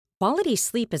Quality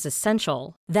sleep is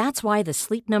essential. That's why the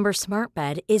Sleep Number Smart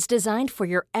Bed is designed for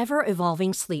your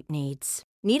ever-evolving sleep needs.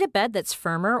 Need a bed that's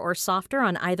firmer or softer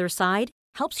on either side?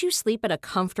 Helps you sleep at a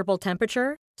comfortable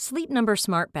temperature? Sleep Number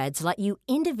Smart Beds let you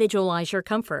individualize your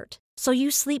comfort, so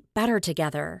you sleep better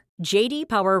together. J.D.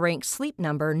 Power ranks Sleep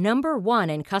Number number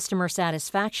one in customer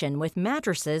satisfaction with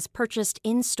mattresses purchased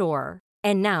in-store.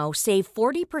 And now, save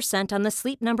 40% on the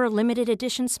Sleep Number Limited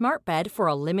Edition Smart Bed for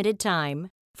a limited time.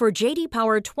 For J.D.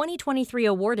 Power 2023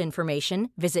 award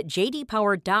information, visit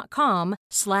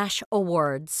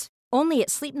jdpower.com/awards. Only at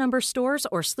Sleep Number stores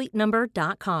or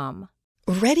sleepnumber.com.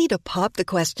 Ready to pop the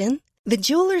question? The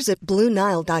jewelers at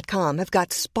BlueNile.com have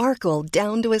got sparkle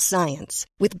down to a science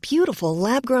with beautiful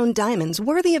lab-grown diamonds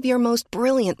worthy of your most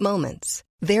brilliant moments.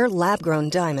 Their lab-grown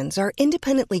diamonds are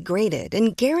independently graded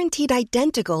and guaranteed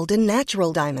identical to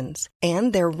natural diamonds,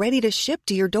 and they're ready to ship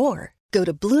to your door. Go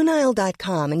to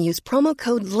BlueNile.com and use promo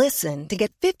code LISTEN to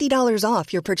get $50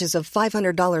 off your purchase of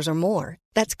 $500 or more.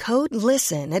 That's code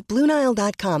LISTEN at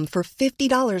BlueNile.com for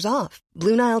 $50 off.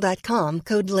 BlueNile.com,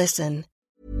 code LISTEN.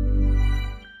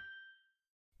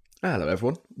 Hello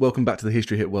everyone, welcome back to the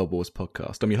History Hit World Wars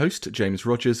podcast. I'm your host, James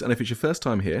Rogers, and if it's your first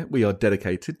time here, we are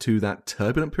dedicated to that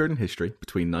turbulent period in history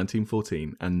between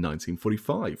 1914 and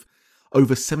 1945.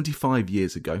 Over 75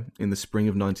 years ago, in the spring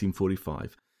of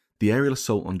 1945, the aerial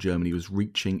assault on Germany was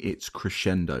reaching its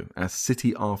crescendo as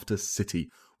city after city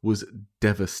was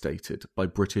devastated by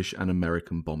British and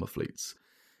American bomber fleets.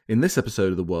 In this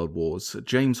episode of the World Wars,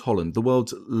 James Holland, the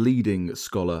world's leading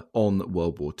scholar on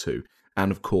World War II,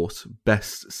 and of course,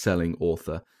 best-selling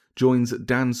author, joins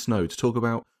Dan Snow to talk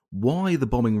about why the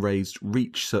bombing raids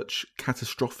reached such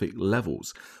catastrophic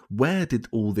levels. Where did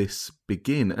all this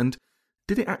begin? And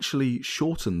did it actually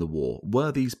shorten the war?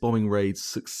 Were these bombing raids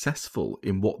successful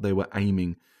in what they were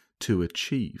aiming to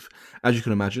achieve? As you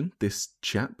can imagine, this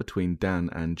chat between Dan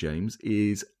and James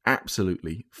is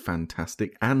absolutely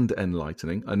fantastic and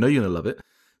enlightening. I know you're going to love it.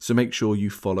 So make sure you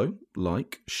follow,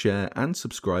 like, share and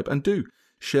subscribe, and do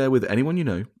share with anyone you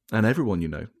know and everyone you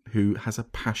know who has a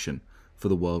passion for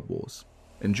the World Wars.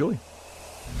 Enjoy.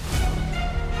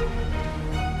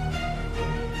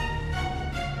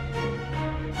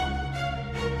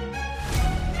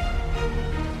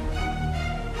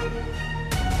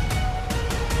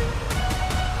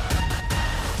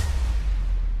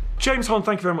 James Holland,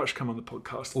 thank you very much for coming on the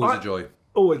podcast. Always a joy.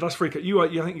 Always, that's very good. I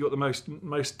think you got the most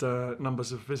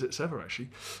numbers of visits ever, actually.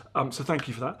 So thank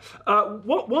you for that.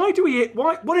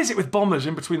 What is it with bombers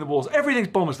in between the wars? Everything's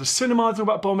bombers. The cinema talking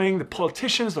about bombing, the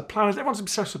politicians, the planners. Everyone's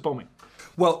obsessed with bombing.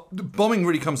 Well, bombing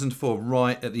really comes into fore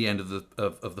right at the end of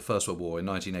the First World War in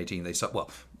 1918.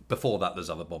 Before that there's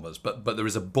other bombers, but there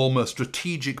is a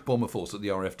strategic bomber force that the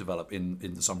RAF developed in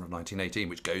the summer of 1918,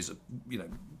 which goes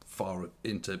far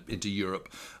into Europe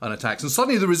and attacks. And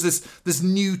suddenly there is this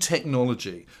new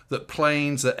technology that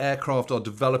planes, that aircraft are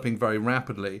developing very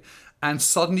rapidly, and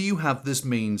suddenly you have this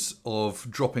means of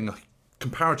dropping a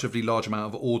comparatively large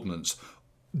amount of ordnance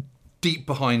deep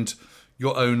behind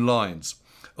your own lines,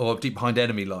 or deep behind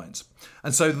enemy lines.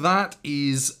 And so that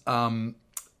is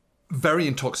very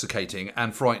intoxicating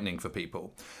and frightening for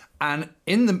people. And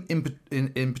in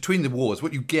between the wars,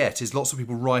 what you get is lots of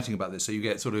people writing about this. So you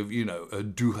get sort of,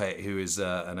 Duhe, who is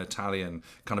an Italian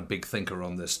kind of big thinker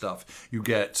on this stuff. You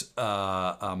get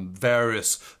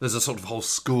there's a sort of whole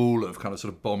school of kind of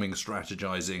sort of bombing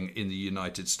strategizing in the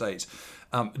United States.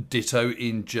 Ditto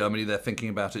in Germany, they're thinking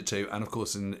about it too. And of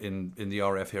course in the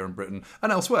RAF here in Britain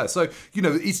and elsewhere. So,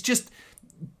 it's just,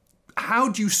 how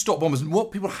do you stop bombers? And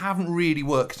what people haven't really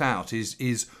worked out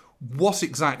is what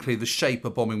exactly the shape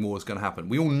of bombing war is going to happen.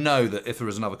 We all know that if there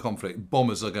is another conflict,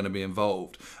 bombers are going to be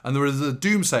involved. And there are the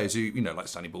doomsayers who, like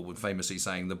Stanley Baldwin famously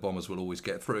saying the bombers will always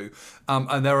get through.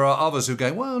 And there are others who are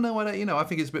going, well, no, I don't, I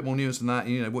think it's a bit more nuanced than that.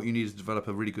 What you need is to develop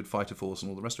a really good fighter force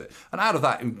and all the rest of it. And out of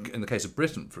that, in the case of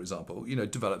Britain, for example,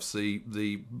 develops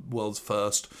the world's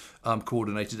first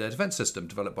coordinated air defence system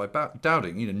developed by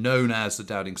Dowding, known as the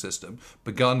Dowding system,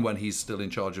 begun when he's still in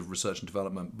charge of research and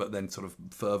development, but then sort of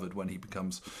furthered when he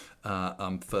becomes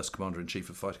first Commander-in-Chief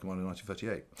of Fighter Command in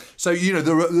 1938. So,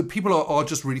 the people are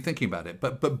just really thinking about it.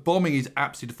 But bombing is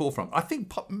absolutely the forefront. I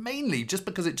think mainly just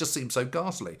because it just seems so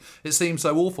ghastly. It seems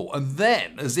so awful. And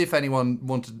then, as if anyone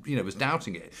was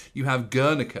doubting it, you have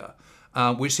Guernica,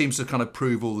 which seems to kind of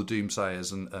prove all the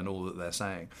doomsayers and all that they're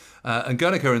saying. And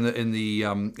Guernica in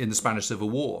the Spanish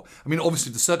Civil War. I mean,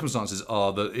 obviously the circumstances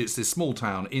are that it's this small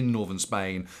town in northern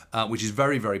Spain, which is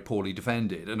very, very poorly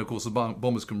defended, and of course the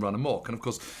bombers can run amok. And of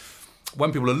course,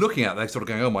 when people are looking at it, they're sort of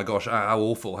going, "Oh my gosh, how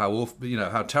awful,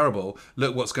 how terrible!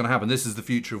 Look what's going to happen. This is the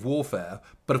future of warfare."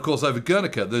 But of course, over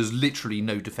Guernica, there's literally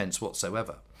no defence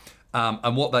whatsoever.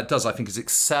 And what that does, I think, is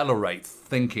accelerate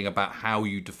thinking about how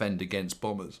you defend against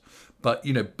bombers. But,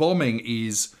 bombing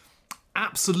is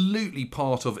absolutely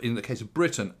part of, in the case of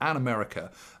Britain and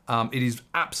America, it is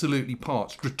absolutely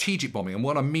part, strategic bombing. And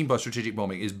what I mean by strategic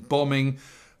bombing is bombing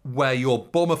where your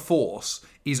bomber force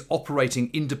is operating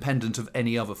independent of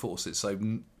any other forces. So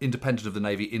independent of the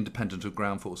Navy, independent of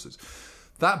ground forces.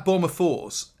 That bomber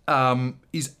force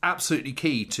is absolutely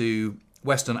key to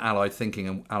Western Allied thinking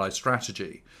and Allied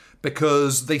strategy,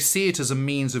 because they see it as a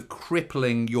means of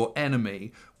crippling your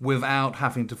enemy without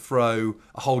having to throw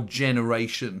a whole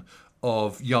generation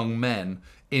of young men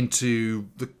into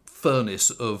the furnace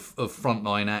of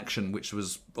frontline action, which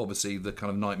was obviously the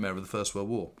kind of nightmare of the First World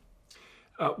War.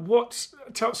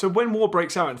 So when war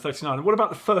breaks out in 1939, what about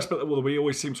the first bit of the war that we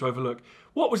always seem to overlook?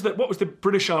 What was the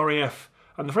British RAF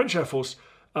and the French Air Force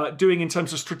doing in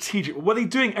terms of strategic? Were they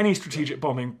doing any strategic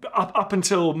bombing up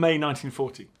until May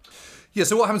 1940? Yeah,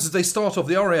 so what happens is they start off,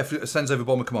 the RAF sends over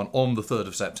Bomber Command on the 3rd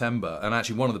of September, and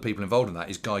actually one of the people involved in that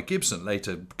is Guy Gibson,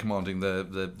 later commanding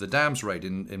the Dams raid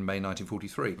in May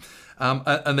 1943.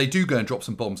 And they do go and drop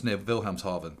some bombs near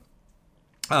Wilhelmshaven.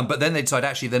 But then they decide,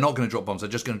 actually, they're not going to drop bombs, they're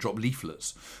just going to drop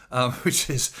leaflets, which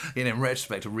is, in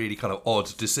retrospect, a really kind of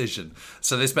odd decision.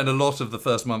 So they spend a lot of the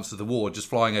first months of the war just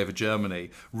flying over Germany,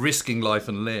 risking life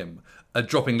and limb, and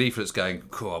dropping leaflets going,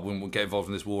 cool, I wouldn't get involved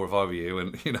in this war if I were you,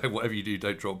 and, whatever you do,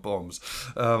 don't drop bombs.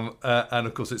 And,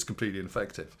 of course, it's completely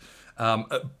ineffective.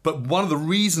 But one of the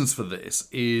reasons for this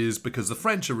is because the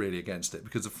French are really against it,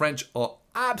 because the French are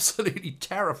absolutely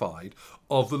terrified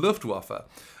of the Luftwaffe.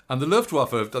 And the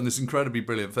Luftwaffe have done this incredibly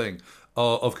brilliant thing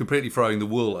of completely throwing the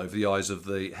wool over the eyes of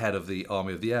the head of the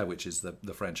Army of the Air, which is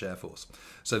the French Air Force.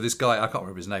 So this guy, I can't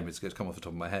remember his name, it's going to come off the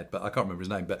top of my head, but I can't remember his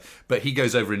name. But he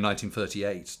goes over in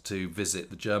 1938 to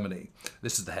visit Germany.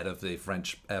 This is the head of the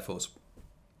French Air Force.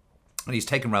 And he's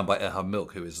taken around by Erhard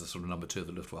Milch, who is the sort of number 2 of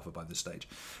the Luftwaffe by this stage.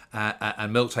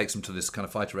 And Milch takes him to this kind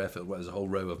of fighter airfield where there's a whole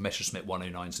row of Messerschmitt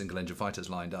 109 single-engine fighters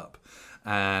lined up.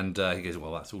 And he goes,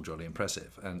 well, that's all jolly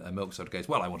impressive. And Milch sort of goes,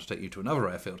 well, I want to take you to another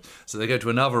airfield. So they go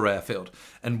to another airfield.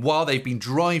 And while they've been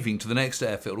driving to the next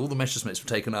airfield, all the Messerschmitts were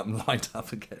taken up and lined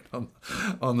up again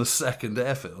on the second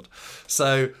airfield.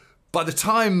 So by the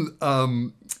time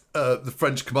the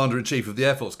French commander-in-chief of the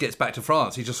Air Force gets back to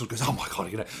France, he just sort of goes, oh my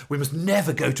God, we must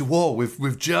never go to war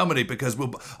with Germany because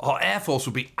our Air Force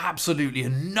will be absolutely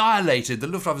annihilated. The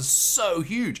Luftwaffe is so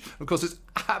huge. Of course, it's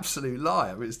absolute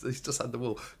lie. I mean, he's just had the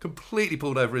wool completely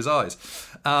pulled over his eyes.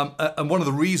 And one of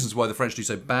the reasons why the French do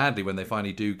so badly when they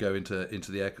finally do go into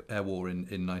the air war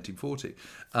in 1940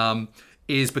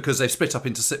 is because they've split up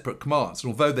into separate commands.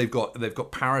 And although they've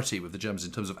got parity with the Germans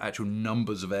in terms of actual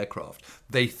numbers of aircraft,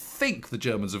 they think the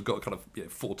Germans have got kind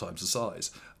of 4 times the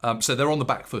size. So they're on the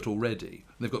back foot already.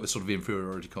 They've got this sort of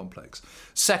inferiority complex.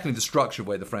 Secondly, the structure of the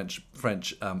way the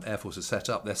French Air Force is set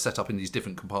up, they're set up in these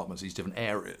different compartments, these different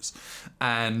areas,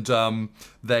 and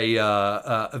they're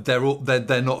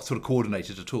not sort of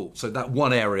coordinated at all. So that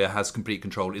one area has complete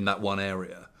control in that one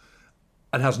area,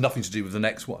 and has nothing to do with the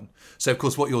next one. So, of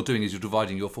course, what you're doing is you're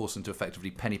dividing your force into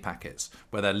effectively penny packets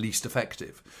where they're least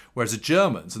effective. Whereas the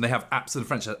Germans, and the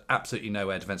French have absolutely no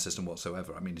air defence system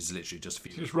whatsoever. I mean, it's literally just a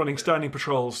few. Just running standing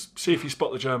patrols, see if you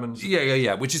spot the Germans.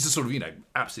 Yeah, which is a sort of,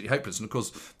 absolutely hopeless. And, of course,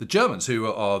 the Germans, who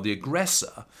are the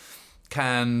aggressor,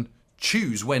 can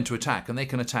choose when to attack, and they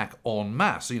can attack en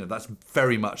masse. That's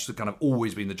very much the kind of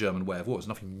always been the German way of war. There's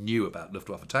nothing new about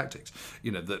Luftwaffe tactics.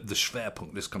 The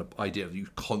Schwerpunkt, this kind of idea that you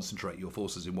concentrate your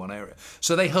forces in one area.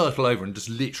 So they hurtle over and just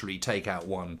literally take out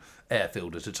one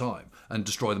airfield at a time and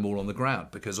destroy them all on the ground,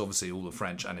 because obviously all the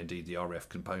French and indeed the RAF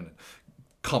component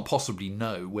can't possibly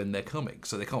know when they're coming.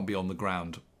 So they can't be on the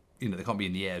ground, they can't be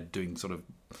in the air doing sort of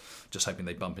just hoping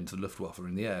they bump into the Luftwaffe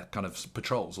in the air, kind of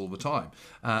patrols all the time.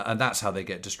 And that's how they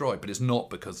get destroyed. But it's not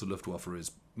because the Luftwaffe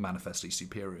is manifestly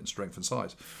superior in strength and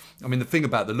size. I mean, the thing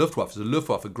about the Luftwaffe is the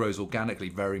Luftwaffe grows organically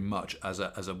very much as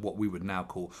a what we would now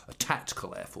call a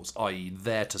tactical air force, i.e.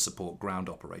 there to support ground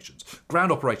operations.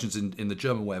 Ground operations in the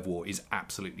German way of war is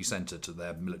absolutely centred to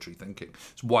their military thinking.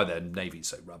 It's why their navy is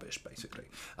so rubbish, basically.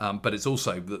 But it's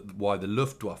also why the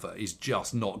Luftwaffe is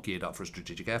just not geared up for a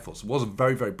strategic air force. There was a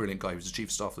very, very brilliant guy who was the chief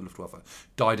of staff of the Luftwaffe,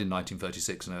 died in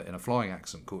 1936 in a flying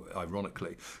accident,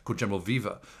 ironically, called General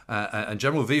Wever. And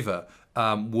General Wever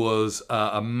was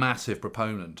a massive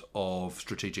proponent of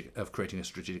creating a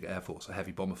strategic air force, a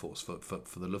heavy bomber force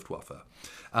for the Luftwaffe.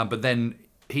 But then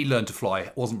he learned to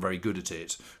fly, wasn't very good at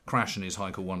it, crashed in his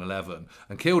Heinkel 111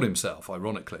 and killed himself,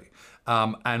 ironically.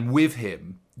 And with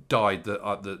him died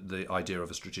the idea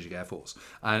of a strategic air force.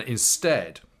 And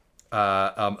instead,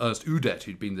 Ernst Udet,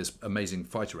 who'd been this amazing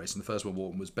fighter race in the First World War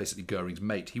and was basically Goering's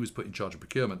mate, he was put in charge of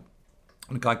procurement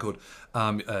And a guy called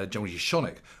General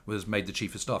Yashonik was made the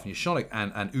chief of staff. And Yashonik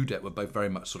and Udet were both very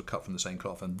much sort of cut from the same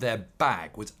cloth. And their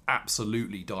bag was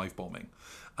absolutely dive bombing.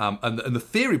 And the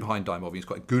theory behind dive bombing is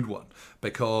quite a good one,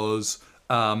 because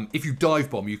if you dive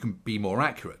bomb, you can be more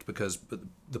accurate, because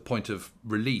the point of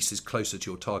release is closer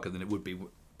to your target than it would be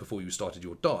before you started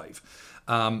your dive.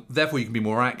 Therefore, you can be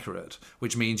more accurate,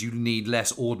 which means you need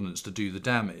less ordnance to do the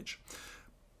damage.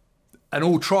 And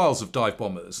all trials of dive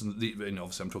bombers, and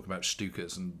obviously I'm talking about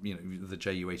Stukas and the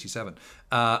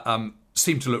Ju-87,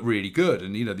 seem to look really good.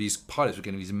 And these pilots were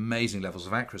getting these amazing levels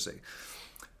of accuracy.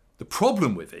 The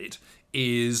problem with it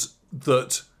is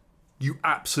that you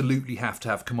absolutely have to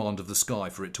have command of the sky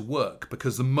for it to work,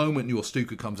 because the moment your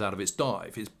Stuka comes out of its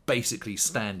dive, it's basically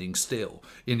standing still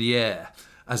in the air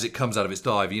as it comes out of its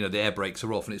dive. The air brakes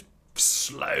are off and it's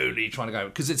slowly trying to go,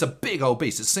 because it's a big old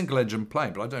beast. It's a single engine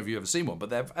plane, but I don't know if you've ever seen one, but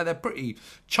they're pretty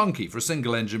chunky for a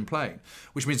single engine plane,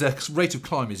 which means their rate of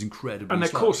climb is incredibly and their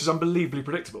slow. course is unbelievably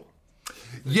predictable.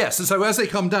 Yes, and so as they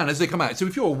come out, so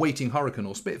if you're a waiting Hurricane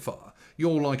or Spitfire,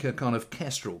 you're like a kind of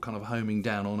kestrel, kind of homing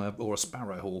down on a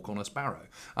sparrowhawk on a sparrow,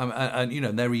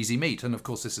 and they're easy meat. And of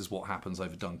course, this is what happens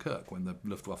over Dunkirk when the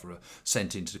Luftwaffe are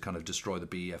sent in to kind of destroy the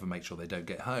BEF and make sure they don't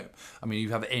get home. I mean, you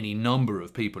have any number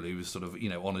of people who was sort of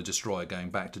on a destroyer going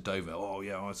back to Dover. Oh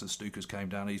yeah, as the Stukas came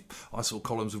down, I saw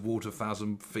columns of water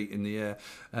 1,000 feet in the air.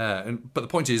 But the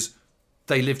point is,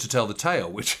 they live to tell the tale,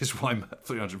 which is why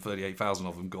 338,000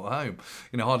 of them got home.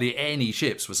 Hardly any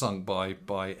ships were sunk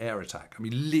by air attack. I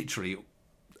mean, literally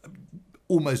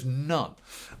almost none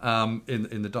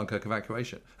in the Dunkirk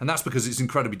evacuation. And that's because it's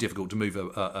incredibly difficult to move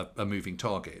a moving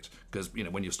target, because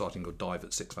when you're starting your dive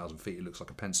at 6,000 feet, it looks like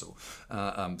a pencil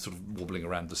sort of wobbling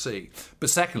around the sea.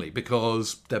 But secondly,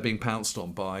 because they're being pounced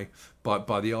on by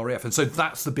the RAF. And so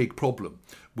that's the big problem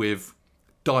with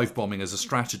dive bombing as a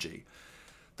strategy.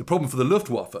 The problem for the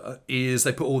Luftwaffe is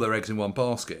they put all their eggs in one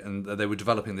basket, and they were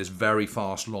developing this very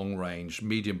fast, long-range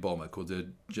medium bomber called the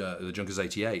Junkers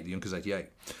 88,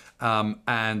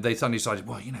 and they suddenly decided,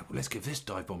 let's give this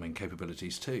dive bombing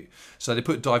capabilities too. So they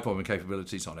put dive bombing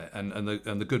capabilities on it, and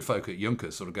the good folk at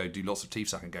Junkers sort of do lots of teeth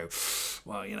suck and go,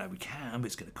 well, we can, but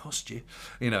it's going to cost you,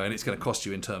 and it's going to cost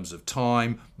you in terms of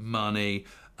time, money,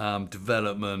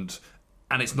 development.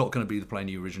 And it's not going to be the plane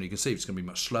you originally conceived. It's going to be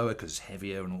much slower because it's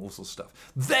heavier and all sorts of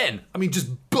stuff. Then, just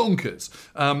bonkers.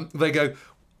 They go,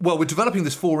 well, we're developing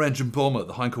this 4-engine bomber,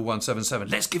 the Heinkel 177.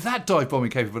 Let's give that dive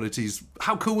bombing capabilities.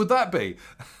 How cool would that be?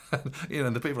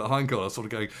 And the people at Heinkel are sort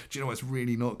of going, do you know what? It's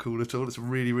really not cool at all. It's a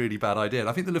really, really bad idea. And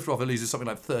I think the Luftwaffe loses something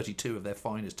like 32 of their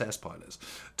finest test pilots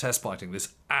test piloting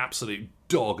this absolute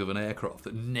dog of an aircraft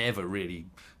that never really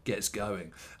gets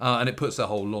going, and it puts their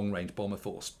whole long-range bomber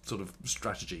force sort of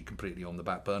strategy completely on the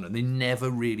back burner, and they never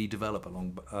really develop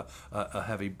a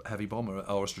heavy bomber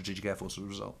or a strategic air force as a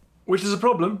result. Which is a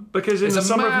problem, because in the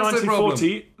summer of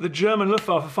 1940, the German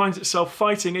Luftwaffe finds itself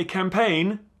fighting a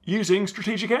campaign using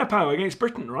strategic air power against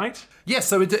Britain, right? Yes,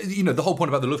 so the whole point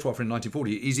about the Luftwaffe in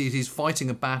 1940 is it is fighting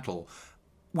a battle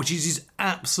which it is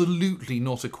absolutely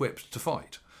not equipped to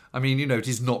fight. I mean, it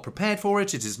is not prepared for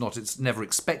it. It's never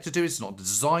expected to. It's not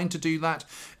designed to do that.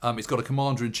 It's got a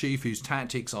commander-in-chief whose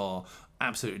tactics are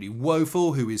absolutely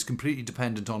woeful, who is completely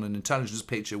dependent on an intelligence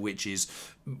picture, which is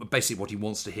basically what he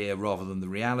wants to hear rather than the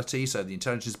reality. So the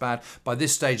intelligence is bad. By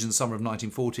this stage in the summer of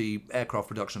 1940, aircraft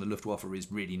production at Luftwaffe is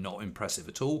really not impressive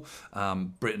at all.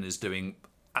 Britain is doing,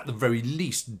 at the very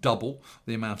least, double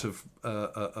the amount of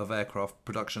aircraft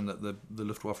production that the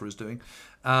Luftwaffe is doing.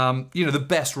 The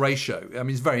best ratio,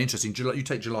 it's very interesting. You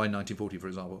take July 1940, for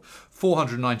example,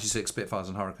 496 Spitfires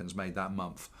and Hurricanes made that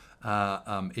month.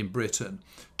 In Britain,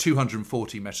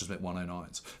 240 Messerschmitt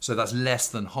 109s. So that's less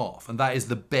than half. And that is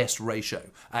the best ratio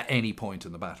at any point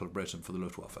in the Battle of Britain for the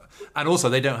Luftwaffe. And also,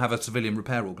 they don't have a civilian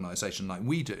repair organisation like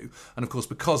we do. And of course,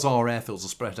 because our airfields are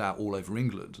spread out all over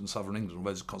England and southern England,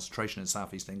 although there's a concentration in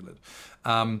southeast England,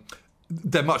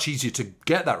 they're much easier to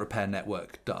get that repair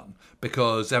network done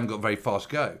because they haven't got very far to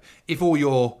go. If all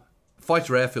your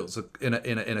fighter airfields are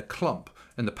in a clump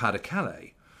in the Pas de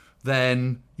Calais,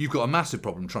 then you've got a massive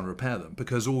problem trying to repair them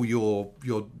because all your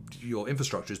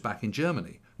infrastructure is back in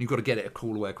Germany. You've got to get it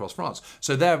all the way across France.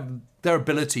 So their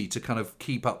ability to kind of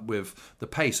keep up with the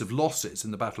pace of losses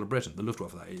in the Battle of Britain, the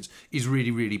Luftwaffe that is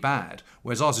really, really bad,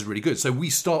 whereas ours is really good. So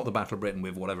we start the Battle of Britain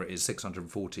with whatever it is,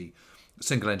 640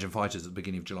 single-engine fighters at the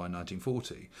beginning of July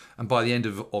 1940. And by the end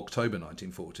of October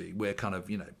 1940, we're kind of,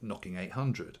 knocking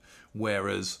 800,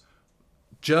 whereas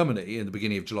Germany, in the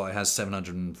beginning of July, has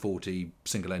 740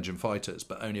 single-engine fighters,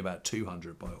 but only about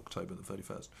 200 by October the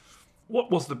 31st. What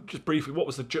was the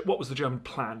German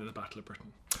plan in the Battle of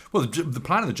Britain? Well, the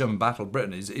plan of the German Battle of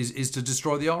Britain is to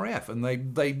destroy the RAF, and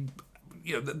they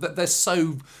they're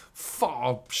so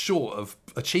far short of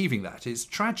achieving that. It's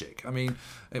tragic. I mean,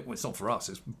 it's not for us.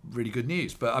 It's really good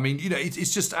news. But I mean,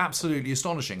 it's just absolutely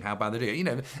astonishing how bad they do.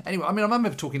 Anyway, I mean, I remember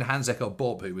talking to Hans Eckert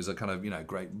Bob, who was a kind of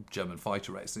great German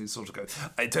fighter race, and he sort of goes,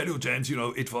 "I tell you, James,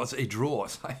 it was a draw."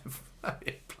 It's like,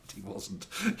 it bloody wasn't.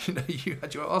 You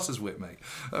had your asses whipped, mate.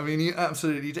 I mean, you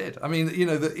absolutely did. I mean,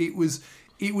 that it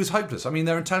was hopeless. I mean,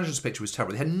 their intelligence picture was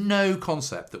terrible. They had no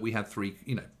concept that we had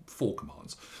four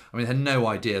commands. I mean, they had no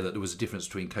idea that there was a difference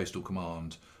between Coastal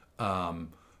Command,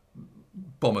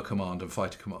 Bomber Command, and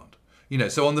Fighter Command.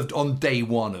 So on day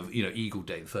one of Eagle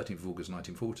Day, the 13th of August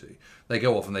 1940, they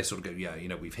go off and they sort of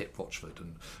go, we've hit Rochford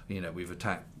and we've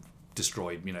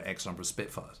destroyed X number of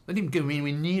Spitfires. They didn't go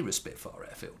anywhere near a Spitfire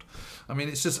airfield. I mean,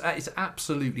 it's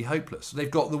absolutely hopeless.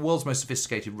 They've got the world's most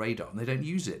sophisticated radar and they don't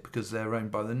use it because they're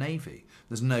owned by the Navy.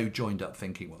 There's no joined up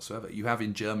thinking whatsoever. You have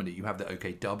in Germany, you have the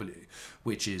OKW,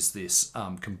 which is this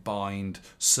combined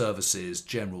services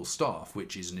general staff,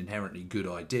 which is an inherently good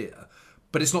idea.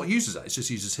 But it's not used as that. It's just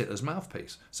used as Hitler's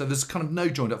mouthpiece. So there's kind of no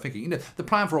joined up thinking. The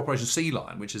plan for Operation Sea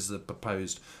Lion, which is the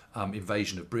proposed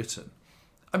invasion of Britain,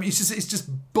 I mean, it's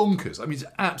just bonkers. I mean, it's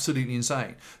absolutely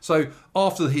insane. So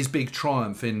after his big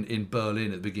triumph in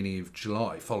Berlin at the beginning of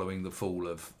July, following the fall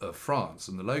of France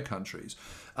and the Low Countries,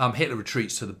 Hitler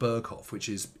retreats to the Berghof, which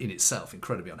is in itself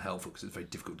incredibly unhelpful because it's very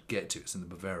difficult to get to. It's in the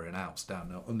Bavarian Alps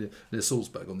down near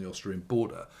Salzburg on the Austrian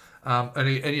border. And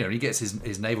he gets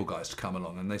his naval guys to come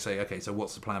along, and they say, okay, so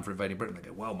what's the plan for invading Britain? They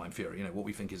go, well, mein Führer, what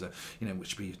we think is we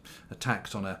should be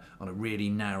attacked on a really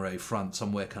narrow front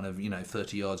somewhere kind of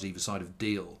 30 yards either side of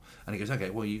Deal. And he goes, okay,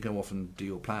 well, you go off and do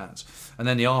your plans. And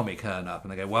then the army turn up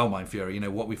and they go, well, mein Führer,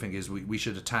 what we think is we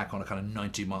should attack on a kind of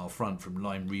 90-mile front from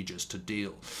Lyme Regis to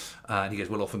Deal. And he goes,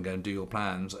 well, off and go and do your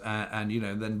plans. And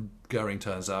then Goering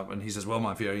turns up and he says, well,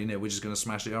 mein Führer, we're just going to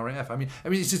smash the RAF. I mean,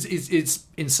 it's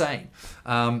insane.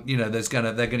 They're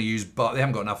going to use, but they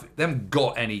haven't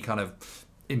got any kind of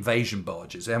invasion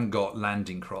barges. They haven't got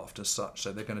landing craft as such.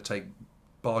 So they're going to take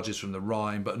barges from the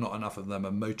Rhine, but not enough of them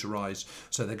are motorised.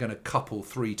 So they're going to couple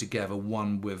three together.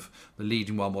 One with the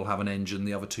leading one will have an engine,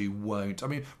 the other two won't. I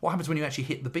mean, what happens when you actually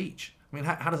hit the beach? I mean,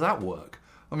 how does that work?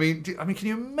 I mean, can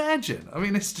you imagine? I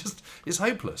mean, it's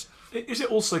hopeless. Is it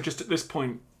also just at this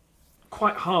point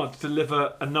quite hard to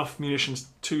deliver enough munitions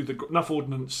enough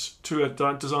ordnance to a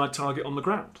desired target on the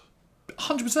ground?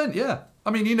 100%, yeah.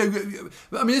 I mean,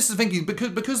 this is thinking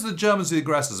because the Germans are the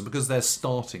aggressors, because they're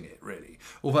starting it really.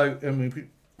 Although,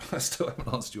 I still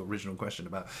haven't answered your original question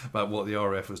about what the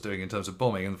RAF was doing in terms of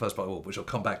bombing in the first part of the war, which I'll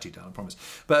come back to, Dan, I promise.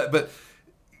 But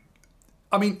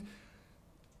I mean,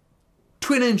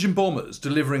 twin-engine bombers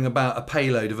delivering about a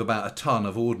payload of about a ton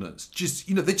of ordnance,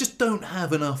 they just don't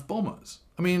have enough bombers.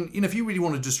 I mean, if you really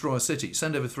want to destroy a city,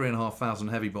 send over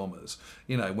 3,500 heavy bombers,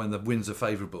 when the winds are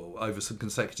favourable over some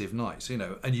consecutive nights,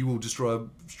 and you will destroy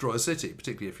a city,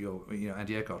 particularly if your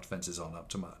anti-aircraft defences aren't up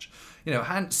to much.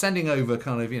 Sending over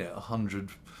kind of 100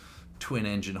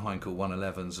 twin-engine Heinkel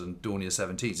 111s and Dornier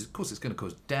 17s, of course it's going to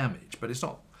cause damage, but it's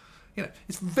not.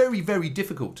 It's very, very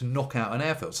difficult to knock out an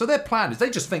airfield. So their plan is they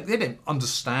just think, they don't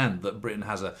understand that Britain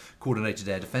has a coordinated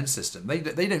air defence system. They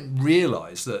don't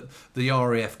realise that the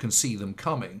RAF can see them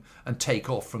coming and take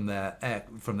off from their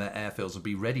airfields and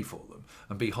be ready for them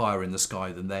and be higher in the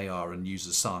sky than they are and use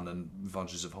the sun and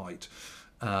advantages of height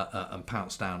and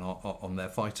pounce down on their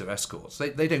fighter escorts.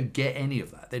 They don't get any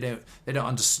of that. They don't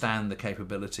understand the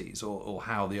capabilities or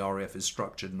how the RAF is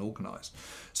structured and organised.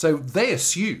 So they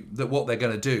assume that what they're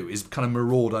going to do is kind of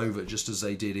maraud over just as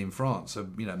they did in France, a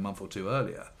month or two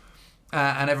earlier,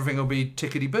 and everything will be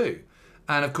tickety-boo.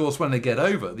 And of course, when they get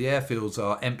over, the airfields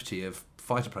are empty of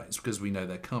fighter planes because we know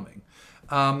they're coming.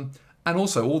 And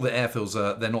also, all the airfields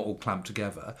they're not all clamped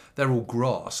together. They're all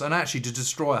grass. And actually, to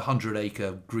destroy a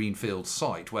 100-acre greenfield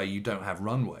site where you don't have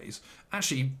runways,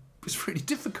 actually, it's really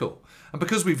difficult. And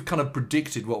because we've kind of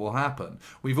predicted what will happen,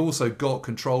 we've also got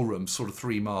control rooms sort of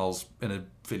 3 miles in a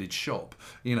village shop,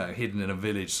 hidden in a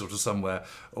village sort of somewhere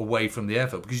away from the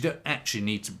airfield, because you don't actually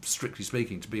need to, strictly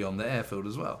speaking, to be on the airfield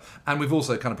as well. And we've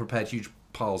also kind of prepared huge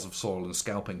piles of soil and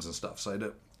scalpings and stuff, so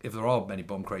that if there are many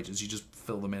bomb craters, you just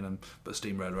fill them in and put a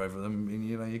steamroller over them, and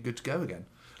you're good to go again.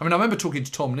 I mean, I remember talking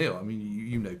to Tom Neal. I mean,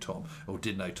 you know Tom, or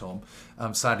did know Tom,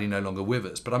 sadly no longer with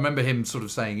us. But I remember him sort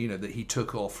of saying, that he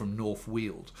took off from North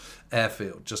Weald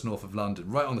Airfield, just north of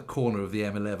London, right on the corner of the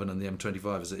M11 and the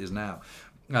M25 as it is now,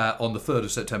 on the 3rd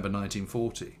of September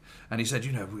 1940. And he said,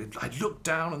 I looked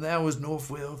down and there was North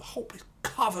Weald, the whole place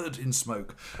covered in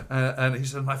smoke. And he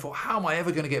said, and I thought, how am I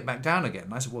ever going to get back down again?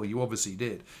 And I said, well, you obviously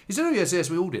did. He said, oh, yes,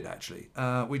 we all did, actually.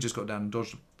 We just got down and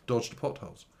dodged the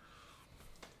potholes.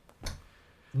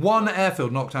 One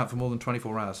airfield knocked out for more than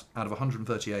 24 hours out of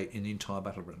 138 in the entire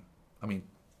Battle of Britain. I mean,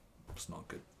 it's not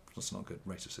good. That's not a good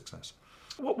rate of success.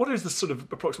 What is the sort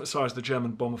of approximate size of the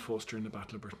German bomber force during the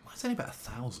Battle of Britain? Well, it's only about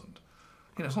 1,000.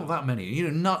 It's not that many.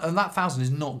 And that 1,000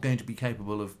 is not going to be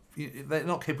capable of. They're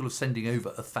not capable of sending over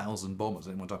 1,000 bombers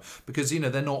at one time because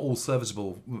they're not all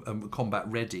serviceable, combat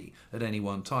ready at any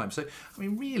one time. So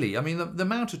really, the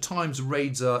amount of times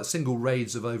single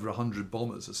raids of over 100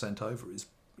 bombers are sent over is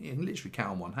you can literally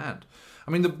count on one hand.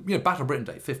 The Battle of Britain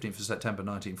Day, 15th of September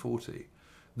 1940,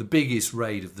 the biggest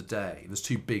raid of the day. There's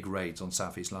two big raids on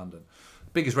southeast London.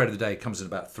 The biggest raid of the day comes in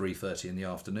about 3:30 in the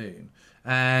afternoon,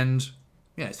 and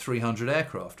it's 300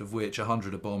 aircraft, of which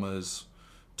 100 are bombers,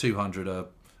 200 are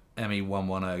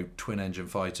Me-110 twin-engine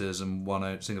fighters, and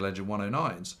single-engine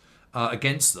 109s.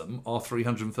 Against them are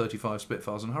 335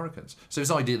 Spitfires and Hurricanes. So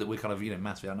this idea that we're kind of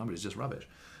massively outnumbered is just rubbish.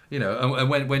 And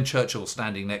when Churchill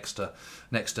standing next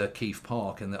to Keith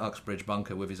Park in the Uxbridge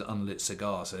bunker with his unlit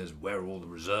cigar says, "Where are all the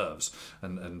reserves?"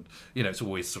 and it's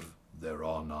always sort of there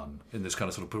are none in this kind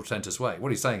of sort of portentous way.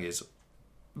 What he's saying is.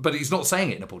 But he's not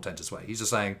saying it in a portentous way. He's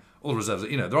just saying, all the reserves,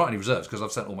 there aren't any reserves because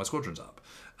I've sent all my squadrons up.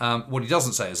 What he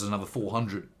doesn't say is there's another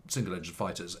 400 single-engine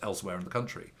fighters elsewhere in the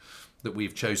country that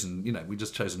we've chosen, we've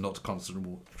just chosen not to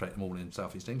concentrate them all in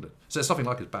southeast England. So it's nothing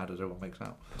like as bad as everyone makes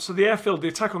out. So the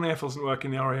attack on the airfield doesn't work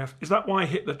in the RAF. Is that why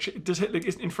Hitler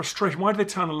is in frustration? Why do they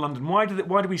turn on London? Why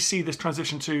do we see this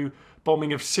transition to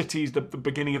bombing of cities, the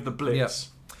beginning of the Blitz?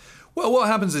 Yeah. Well, what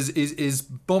happens is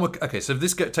Bomber... Okay, so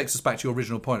this takes us back to your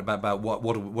original point about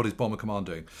what is Bomber Command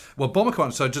doing. Well, Bomber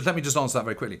Command... So let me just answer that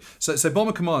very quickly. So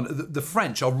Bomber Command, the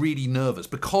French are really nervous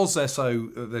because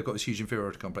they've got this huge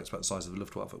inferiority complex about the size of the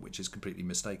Luftwaffe, which is completely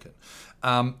mistaken.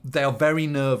 They are very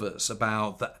nervous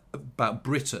about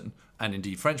Britain, and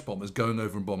indeed French bombers, going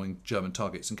over and bombing German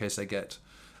targets in case they get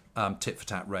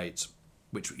tit-for-tat raids,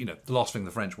 which, the last thing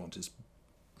the French want is,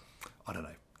 I don't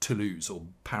know, Toulouse or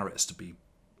Paris to be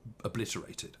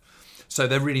obliterated. So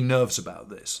they're really nervous about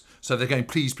this. So they're going,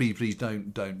 please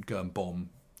don't go and bomb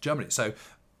Germany. So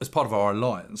as part of our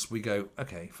alliance, we go,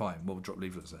 okay, fine, we'll drop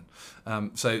leaflets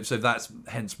then. So that's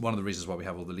hence one of the reasons why we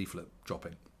have all the leaflet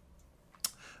dropping.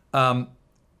 The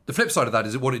flip side of that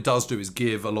is what it does do is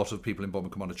give a lot of people in Bomber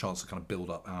Command a chance to kind of build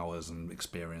up hours and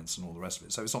experience and all the rest of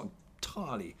it. So it's not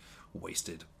entirely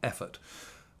wasted effort.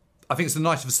 I think it's the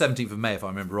night of the 17th of May, if I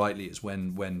remember rightly, is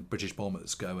when British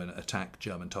bombers go and attack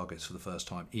German targets for the first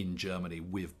time in Germany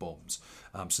with bombs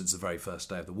since the very first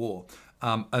day of the war.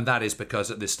 And that is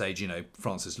because at this stage,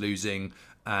 France is losing,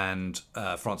 and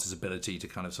France's ability to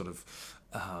kind of sort of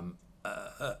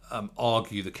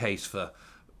argue the case for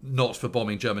not for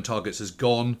bombing German targets has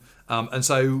gone. And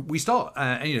so we start,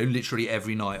 literally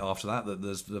every night after that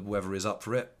the weather is up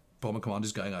for it, Bomber Command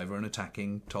is going over and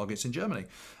attacking targets in Germany.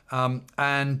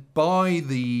 And by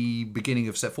the beginning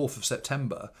of 4th of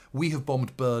September, we have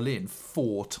bombed Berlin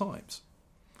 4 times.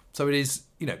 So it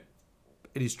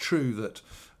is true that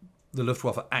the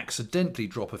Luftwaffe accidentally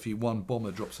one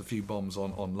bomber drops a few bombs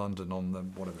on London on the,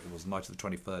 whatever it was, night of the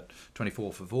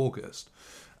 24th of August.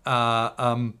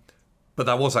 But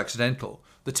that was accidental.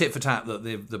 The tit-for-tat that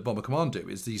the Bomber Command do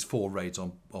is these 4 raids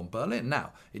on Berlin.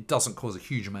 Now, it doesn't cause a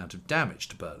huge amount of damage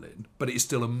to Berlin, but it is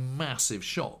still a massive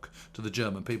shock to the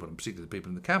German people, and particularly the people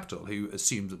in the capital, who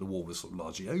assumed that the war was sort of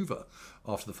largely over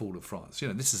after the fall of France.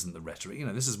 This isn't the rhetoric.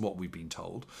 This is what we've been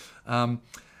told. And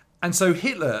so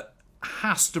Hitler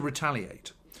has to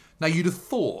retaliate. Now, you'd have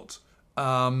thought,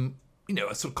 a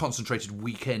sort of concentrated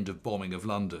weekend of bombing of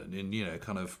London in,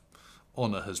 kind of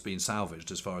honour has been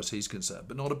salvaged as far as he's concerned,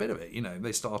 but not a bit of it.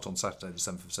 They start on Saturday the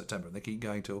 7th of September and they keep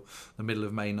going till the middle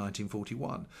of May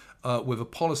 1941 with a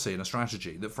policy and a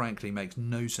strategy that frankly makes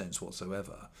no sense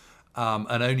whatsoever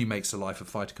and only makes the life of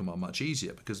fighter command much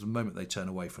easier, because the moment they turn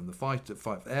away from the fight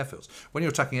airfields, when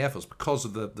you're attacking airfields, because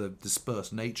of the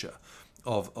dispersed nature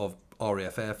of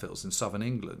RAF airfields in southern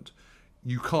England,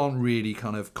 you can't really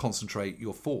kind of concentrate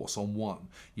your force on one.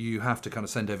 You have to kind of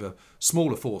send over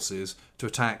smaller forces to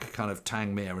attack kind of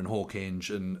Tangmere and Hawkinge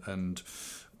and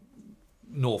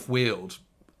North Weald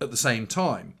at the same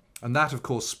time. And that, of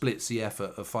course, splits the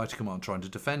effort of Fighter Command trying to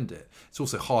defend it. It's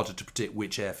also harder to predict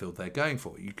which airfield they're going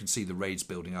for. You can see the raids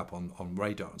building up on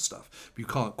radar and stuff, but you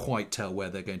can't quite tell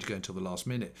where they're going to go until the last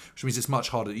minute, which means it's much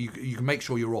harder. You can make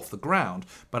sure you're off the ground,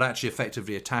 but actually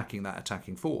effectively attacking that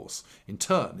attacking force in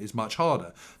turn is much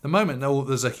harder. The moment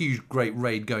there's a huge, great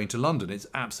raid going to London, it's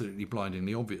absolutely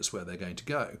blindingly obvious where they're going to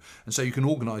go. And so you can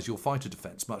organise your fighter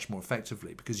defence much more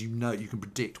effectively because you can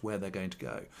predict where they're going to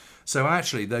go. So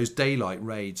actually, those daylight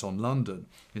raids on London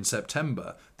in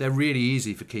September, they're really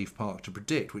easy for Keith Park to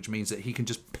predict, which means that he can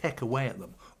just peck away at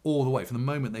them all the way from the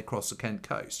moment they cross the Kent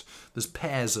coast. There's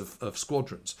pairs of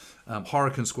squadrons,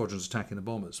 Hurricane squadrons attacking the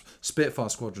bombers, Spitfire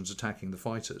squadrons attacking the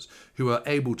fighters, who are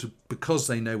able to, because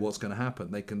they know what's going to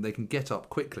happen, they can get up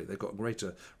quickly. They've got a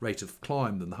greater rate of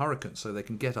climb than the Hurricanes, so they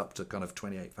can get up to kind of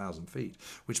 28,000 feet,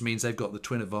 which means they've got the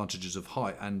twin advantages of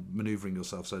height and manoeuvring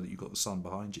yourself so that you've got the sun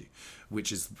behind you,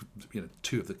 which is, you know,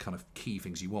 two of the kind of key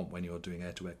things you want when you're doing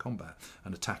air-to-air combat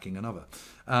and attacking another.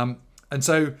 And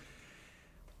so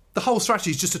the whole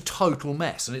strategy is just a total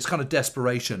mess, and it's kind of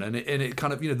desperation, and it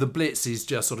kind of, you know, the Blitz is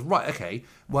just sort of, right, okay,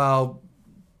 well,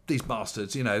 these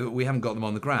bastards, you know, we haven't got them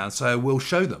on the ground, so we'll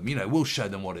show them, you know, we'll show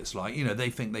them what it's like. You know, they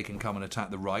think they can come and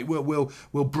attack the right.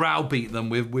 We'll browbeat them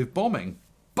with bombing,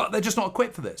 but they're just not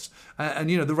equipped for this.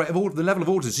 And you know, the level of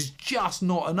orders is just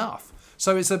not enough.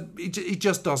 So it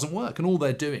just doesn't work, and all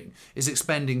they're doing is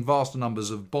expending vast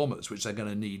numbers of bombers, which they're going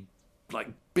to need like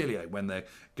billion when there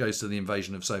goes to the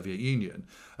invasion of Soviet Union,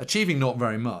 achieving not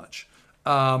very much,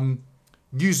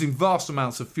 using vast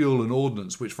amounts of fuel and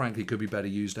ordnance, which frankly could be better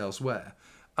used elsewhere.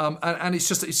 And it's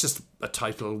just a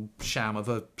total sham of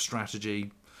a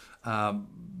strategy,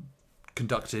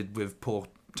 conducted with poor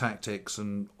tactics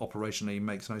and operationally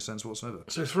makes no sense whatsoever.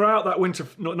 So throughout that winter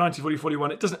of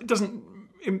 1940-41, it doesn't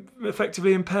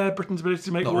effectively impair Britain's ability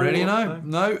to make war? Not really,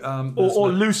 no.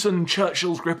 Or loosen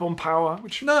Churchill's grip on power?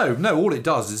 No, all it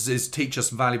does is teach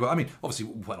us valuable... I mean, obviously,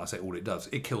 when I say all it does,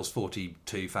 it kills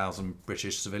 42,000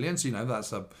 British civilians. You know,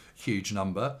 that's a huge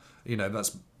number. You know,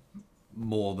 that's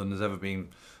more than has ever been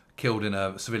killed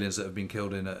in civilians that have been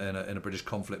killed in a British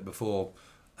conflict before,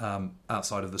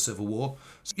 outside of the Civil War.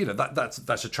 So, you know, that's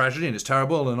a tragedy and it's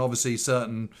terrible, and obviously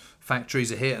certain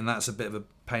factories are hit and that's a bit of a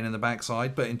pain in the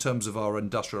backside, but in terms of our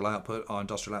industrial output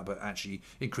actually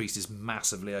increases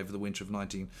massively over the winter of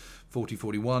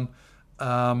 1940-41.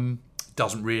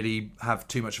 Doesn't really have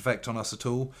too much effect on us at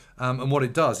all, and what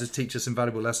it does is teach us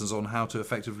invaluable lessons on how to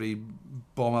effectively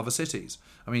bomb other cities.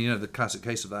 I mean, you know, the classic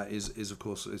case of that is of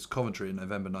course Coventry in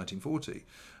November 1940,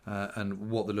 and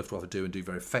what the Luftwaffe do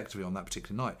very effectively on that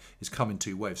particular night is come in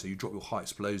two waves. So you drop your high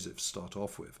explosives to start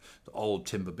off with, the old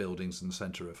timber buildings in the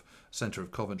centre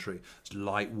of Coventry. It's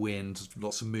light wind,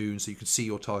 lots of moon, so you can see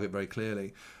your target very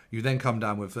clearly. You then come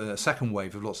down with a second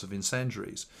wave of lots of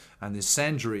incendiaries, and the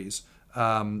incendiaries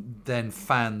then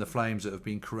fan the flames that have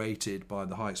been created by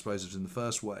the high explosives in the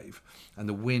first wave, and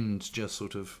the wind just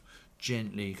sort of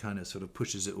gently kind of sort of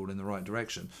pushes it all in the right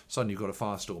direction. Suddenly you've got a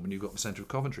firestorm and you've got the centre of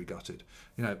Coventry gutted.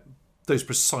 You know, those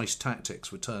precise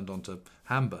tactics were turned onto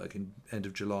Hamburg in end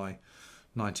of July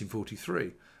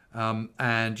 1943.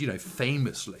 And, you know,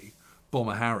 famously,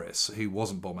 Bomber Harris, who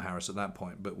wasn't Bomber Harris at that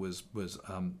point, but was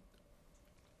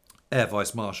Air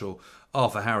Vice Marshal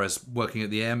Arthur Harris, working at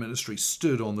the Air Ministry,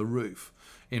 stood on the roof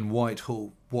in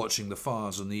Whitehall watching the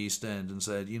fires on the East End and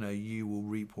said, you know, you will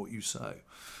reap what you sow,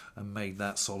 and made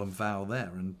that solemn vow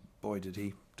there, and boy did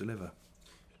he deliver.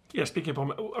 Yeah, speaking of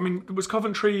bomb, I mean, was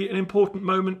Coventry an important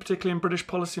moment, particularly in British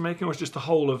policy making, or was it just the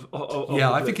whole of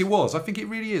yeah, I think it was. I think it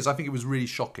really is. I think it was really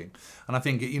shocking, and I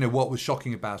think you know what was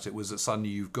shocking about it was that suddenly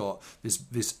you've got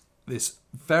this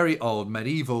very old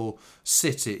medieval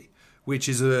city, which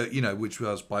is which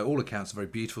was by all accounts a very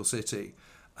beautiful city,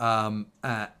 and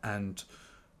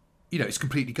you know it's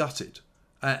completely gutted.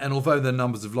 And although the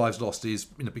numbers of lives lost is,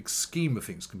 in a big scheme of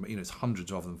things, you know, it's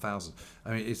hundreds rather than thousands.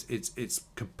 I mean, it's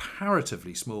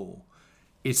comparatively small.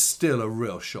 It's still a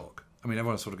real shock. I mean,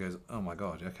 everyone sort of goes, "Oh my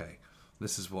God, okay,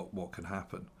 this is what can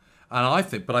happen." And I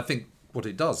think what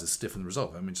it does is stiffen the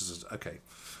resolve. I mean, it's just okay,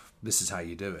 this is how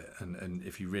you do it. And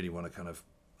if you really want to kind of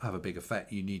have a big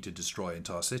effect, you need to destroy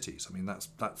entire cities. I mean, that's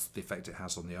the effect it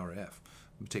has on the RAF,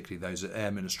 particularly those at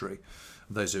Air Ministry,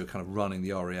 those who are kind of running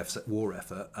the RAF's war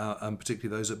effort, and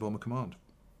particularly those at Bomber Command.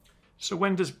 So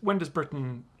when does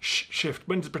Britain shift?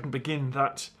 When does Britain begin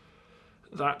that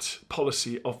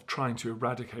policy of trying to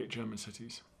eradicate German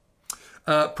cities?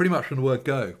 Pretty much from the word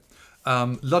go.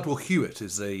 Ludwell Hewitt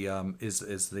is the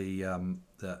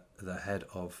head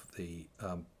of the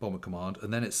Bomber Command,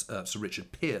 and then it's Sir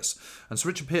Richard Pearce. And Sir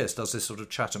Richard Pearce does this sort of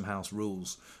Chatham House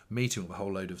rules meeting with a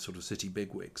whole load of sort of city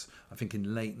bigwigs, I think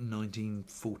in late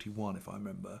 1941, if I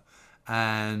remember.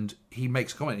 And he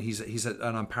makes a comment. He said,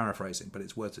 and I'm paraphrasing, but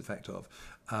it's words effect of,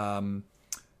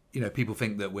 you know, people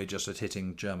think that we're just at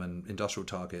hitting German industrial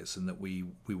targets and that we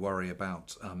worry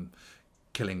about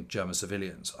killing German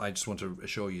civilians. I just want to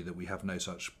assure you that we have no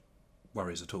such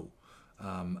worries at all.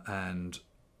 And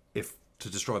if to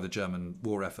destroy the German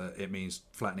war effort, it means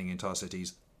flattening entire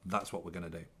cities, that's what we're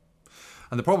going to do.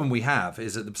 And the problem we have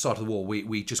is at the start of the war,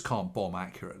 we just can't bomb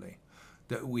accurately.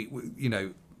 That we you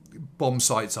know, bomb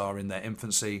sites are in their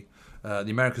infancy.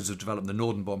 The Americans have developed the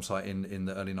Norden bomb sight in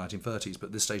the early 1930s, but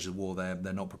at this stage of the war,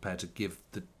 they're not prepared to give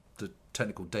the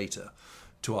technical data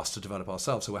to us to develop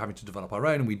ourselves. So we're having to develop our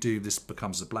own, and we do. This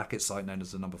becomes a Blackett site known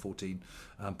as the number 14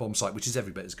 bomb site, which is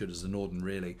every bit as good as the Norden,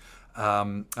 really,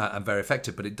 and very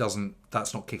effective. But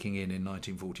that's not kicking in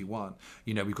 1941.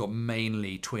 We've got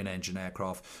mainly twin-engine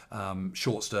aircraft.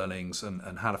 Short Stirlings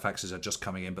and Halifaxes are just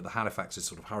coming in, but the Halifax is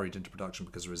sort of hurried into production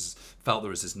because there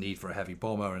is this need for a heavy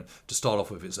bomber, and to start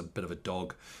off with, it's a bit of a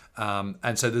dog.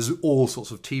 And so there's all sorts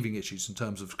of teething issues in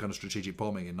terms of kind of strategic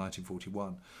bombing in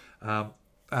 1941.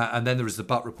 And then there is the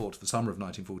Butt Report of the summer of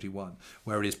 1941,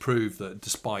 where it is proved that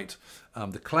despite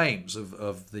the claims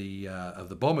of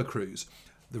the bomber crews,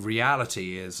 the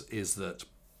reality is that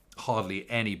hardly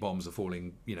any bombs are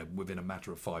falling, within a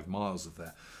matter of 5 miles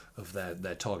of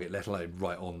their target, let alone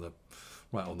right on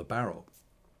the barrel.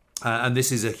 And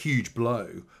this is a huge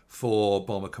blow for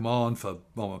Bomber Command, for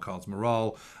Bomber Command's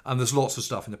morale. And there's lots of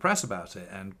stuff in the press about it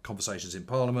and conversations in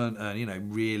Parliament.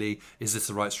 And, really, is this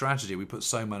the right strategy? We put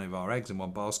so many of our eggs in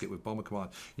one basket with Bomber Command.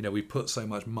 We put so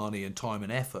much money and time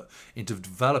and effort into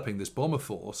developing this bomber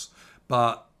force.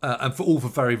 But and for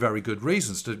very, very good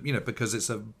reasons,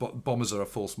 because bombers are a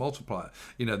force multiplier.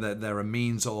 They're a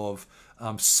means of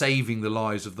saving the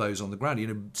lives of those on the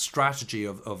ground. Strategy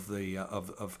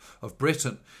of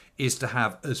Britain is to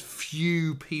have as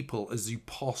few people as you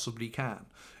possibly can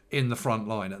in the front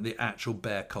line at the actual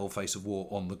bare coalface of war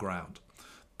on the ground.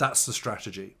 That's the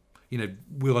strategy.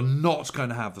 We are not going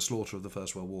to have the slaughter of the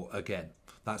First World War again.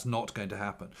 That's not going to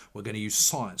happen. We're going to use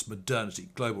science, modernity,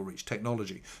 global reach,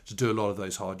 technology to do a lot of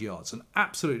those hard yards. And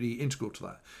absolutely integral to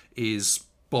that is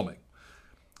bombing.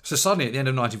 So suddenly at the end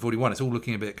of 1941, it's all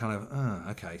looking a bit kind of,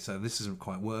 okay, so this isn't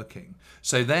quite working.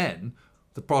 So then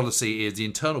the policy is the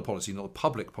internal policy, not the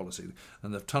public policy.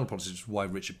 And the internal policy, which is why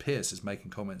Richard Pearce is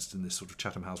making comments in this sort of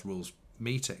Chatham House Rules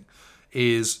meeting,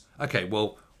 is, okay,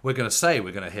 well, we're going to say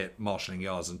we're going to hit marshalling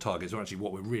yards and targets, or actually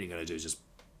what we're really going to do is just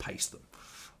paste them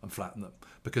and flatten them.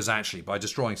 Because actually, by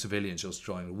destroying civilians, you're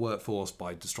destroying the workforce.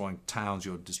 By destroying towns,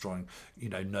 you're destroying,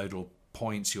 nodal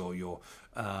points. You're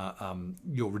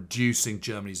reducing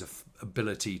Germany's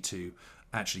ability to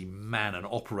actually man and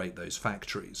operate those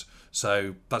factories.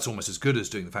 So that's almost as good as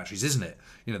doing the factories, isn't it?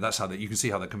 That's how you can see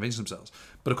how they convince themselves.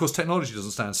 But of course, technology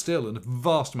doesn't stand still, and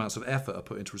vast amounts of effort are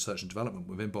put into research and development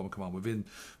within Bomber Command, within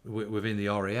the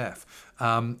RAF,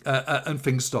 and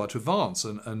things start to advance.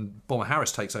 And Bomber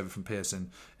Harris takes over from Pearce in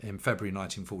February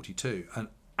 1942, and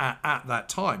at that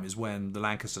time is when the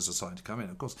Lancasters are starting to come in.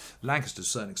 Of course, Lancaster to a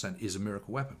certain extent is a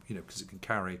miracle weapon, because it can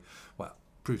carry,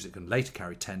 proves it can later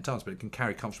carry 10 tons, but it can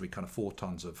carry comfortably kind of 4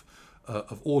 tons of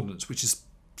ordnance, which is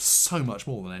so much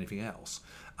more than anything else.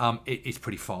 It's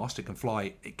pretty fast. It can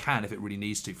fly. It can, if it really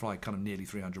needs to, fly kind of nearly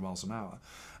 300 miles an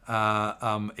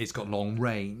hour. It's got long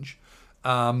range,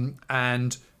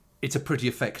 and it's a pretty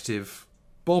effective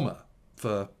bomber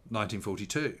for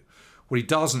 1942. What he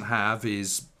doesn't have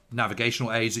is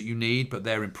navigational aids that you need, but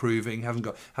they're improving. Hasn't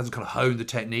kind of honed the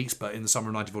techniques, but in the summer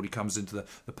of 1940 comes into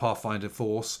the Pathfinder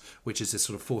force, which is this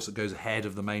sort of force that goes ahead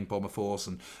of the main bomber force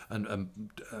and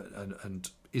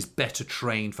is better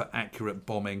trained for accurate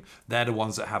bombing. They're the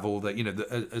ones that have all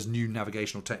the as new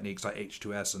navigational techniques like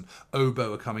H2S and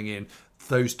oboe are coming in.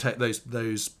 Those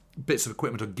bits of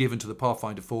equipment are given to the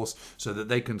Pathfinder force so that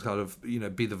they can kind of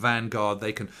be the vanguard.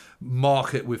 They can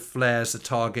mark it with flares, the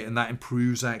target, and that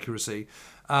improves accuracy.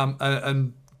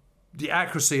 And the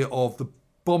accuracy of the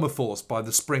bomber force by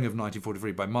the spring of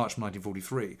 1943, by March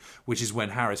 1943, which is when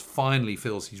Harris finally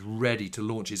feels he's ready to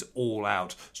launch his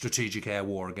all-out strategic air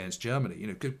war against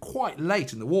Germany. Quite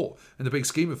late in the war, in the big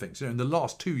scheme of things. In the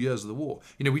last 2 years of the war,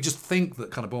 we just think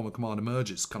that kind of Bomber Command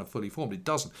emerges kind of fully formed. It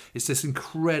doesn't. It's this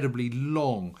incredibly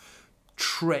long,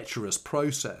 treacherous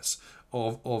process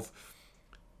of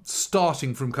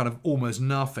starting from kind of almost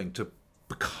nothing to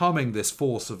becoming this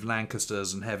force of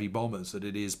Lancasters and heavy bombers that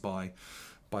it is by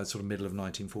the sort of middle of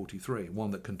 1943,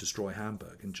 one that can destroy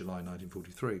Hamburg in July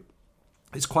 1943.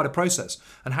 It's quite a process.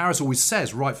 And Harris always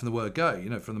says, right from the word go,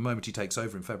 from the moment he takes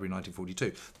over in February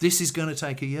 1942, this is going to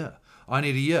take a year. I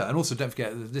need a year. And also don't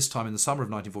forget that this time in the summer of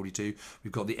 1942,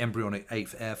 we've got the embryonic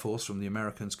 8th Air Force from the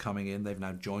Americans coming in. They've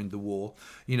now joined the war.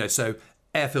 So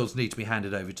airfields need to be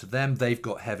handed over to them. They've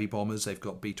got heavy bombers. They've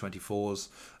got B-24s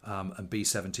and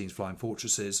B-17s Flying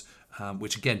Fortresses,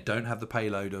 which again don't have the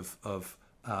payload of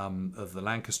the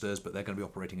Lancasters, but they're going to be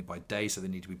operating it by day, so they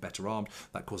need to be better armed.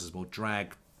 That causes more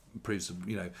drag, improves,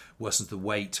 worsens the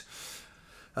weight.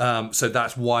 So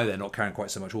that's why they're not carrying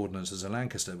quite so much ordnance as a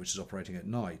Lancaster, which is operating at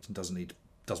night and doesn't need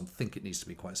doesn't think it needs to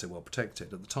be quite so well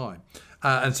protected at the time.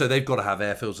 And so they've got to have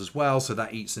airfields as well, so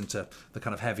that eats into the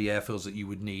kind of heavy airfields that you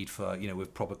would need for,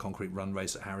 with proper concrete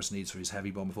runways that Harris needs for his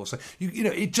heavy bomber force. So,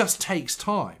 it just takes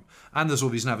time. And there's all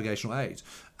these navigational aids.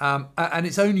 And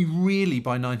it's only really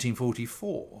by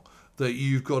 1944 that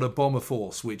you've got a bomber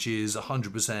force which is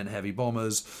 100% heavy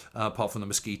bombers, apart from the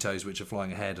Mosquitoes, which are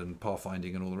flying ahead and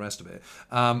pathfinding and all the rest of it,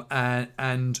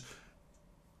 and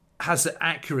has the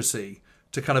accuracy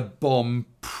to kind of bomb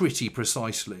pretty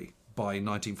precisely by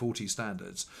 1940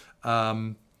 standards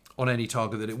on any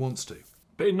target that it wants to.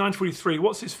 But in 1943,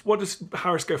 what does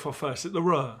Harris go for first? Is it the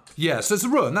Ruhr? Yeah, so it's the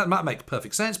Ruhr, and that makes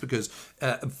perfect sense because,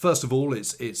 first of all,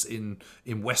 it's in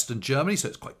Western Germany, so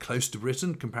it's quite close to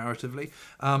Britain comparatively,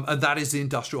 and that is the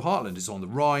industrial heartland. It's on the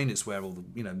Rhine. It's where all the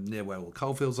near where all the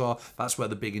coalfields are. That's where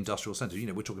the big industrial centres.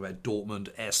 We're talking about Dortmund,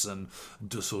 Essen,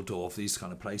 Dusseldorf, these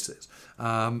kind of places,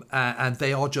 and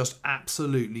they are just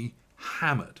absolutely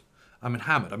hammered.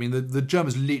 Hammered. The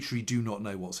Germans literally do not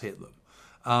know what's hit them.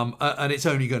 And it's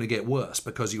only going to get worse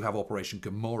because you have Operation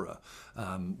Gomorrah,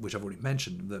 which I've already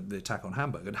mentioned, the attack on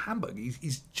Hamburg. And Hamburg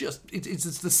is just,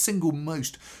 it's the single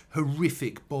most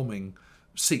horrific bombing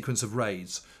sequence of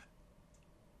raids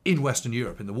in Western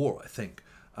Europe in the war, I think.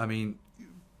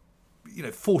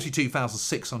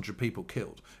 42,600 people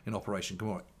killed in Operation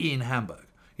Gomorrah in Hamburg.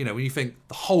 When you think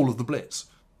the whole of the Blitz,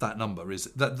 that number is,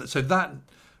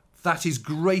 that is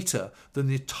greater than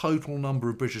the total number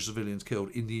of British civilians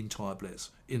killed in the entire Blitz,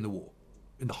 in the war,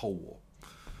 in the whole war.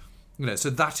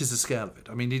 So that is the scale of it.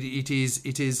 It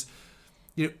is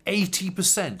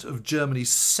 80% of Germany's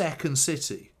second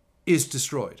city is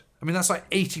destroyed. That's like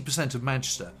 80% of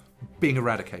Manchester being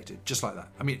eradicated, just like that.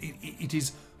 It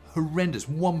is horrendous.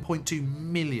 1.2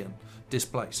 million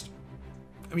displaced.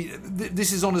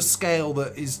 This is on a scale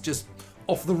that is just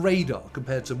off the radar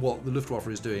compared to what the Luftwaffe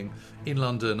is doing in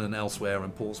London and elsewhere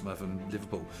and Portsmouth and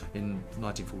Liverpool in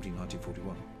 1940,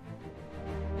 1941.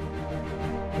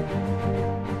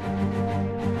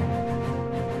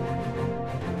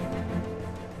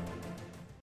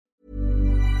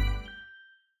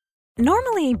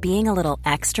 Normally, being a little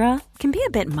extra can be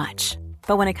a bit much,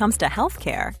 but when it comes to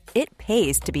healthcare, it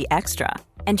pays to be extra.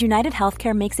 And United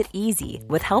Healthcare makes it easy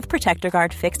with Health Protector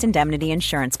Guard fixed indemnity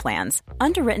insurance plans.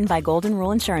 Underwritten by Golden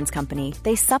Rule Insurance Company,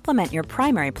 they supplement your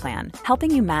primary plan, helping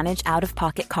you manage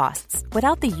out-of-pocket costs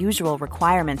without the usual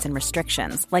requirements and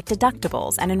restrictions like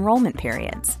deductibles and enrollment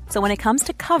periods. So when it comes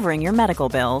to covering your medical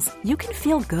bills, you can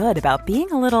feel good about being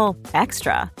a little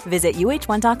extra. Visit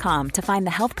uh1.com to find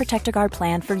the Health Protector Guard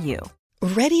plan for you.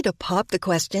 Ready to pop the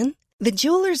question? The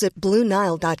jewelers at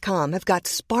BlueNile.com have got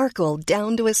sparkle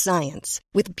down to a science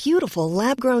with beautiful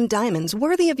lab-grown diamonds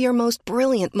worthy of your most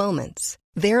brilliant moments.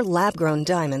 Their lab-grown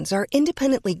diamonds are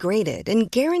independently graded and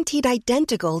guaranteed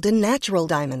identical to natural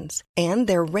diamonds, and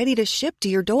they're ready to ship to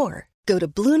your door. Go to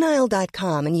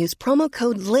BlueNile.com and use promo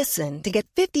code LISTEN to get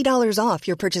 $50 off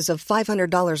your purchase of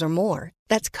 $500 or more.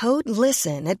 That's code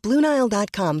LISTEN at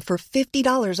BlueNile.com for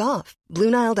 $50 off.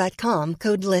 BlueNile.com,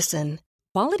 code LISTEN.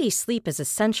 Quality sleep is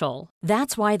essential.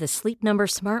 That's why the Sleep Number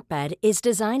Smart Bed is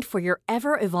designed for your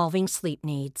ever-evolving sleep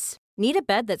needs. Need a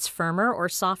bed that's firmer or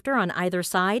softer on either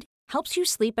side? Helps you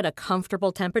sleep at a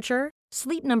comfortable temperature?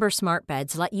 Sleep Number Smart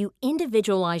Beds let you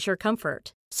individualize your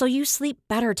comfort, so you sleep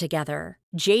better together.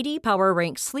 J.D. Power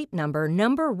ranks Sleep Number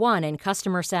number 1 in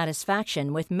customer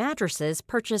satisfaction with mattresses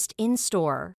purchased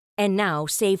in-store. And now,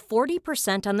 save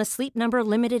 40% on the Sleep Number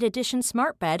Limited Edition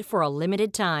Smart Bed for a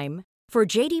limited time. For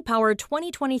J.D. Power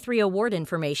 2023 award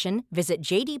information, visit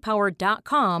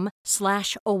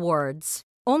jdpower.com/awards.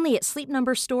 Only at Sleep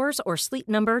Number stores or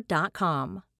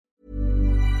sleepnumber.com.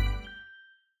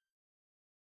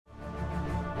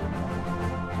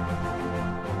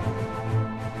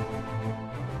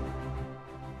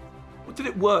 Did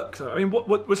it work though?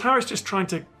 What was Harris just trying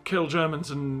to kill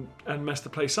Germans and mess the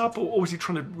place up, or was he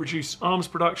trying to reduce arms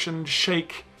production,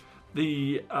 shake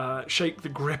the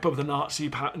grip of the Nazi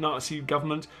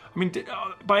government?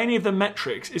 By any of the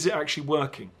metrics, is it actually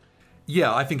working?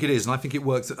 Yeah, I think it is, and I think it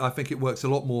works. I think it works a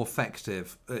lot more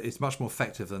effective. It's much more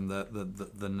effective than the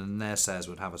naysayers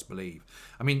would have us believe.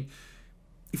 If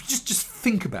you just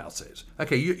think about it,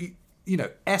 okay, you know,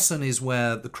 Essen is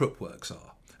where the Krupp works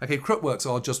are. Okay, Krupp works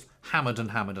are just hammered and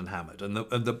hammered and hammered, and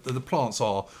the plants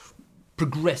are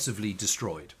progressively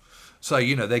destroyed. So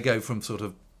they go from sort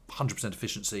of 100%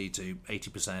 efficiency to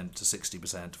 80% to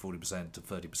 60% to 40% to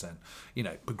 30%,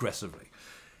 progressively.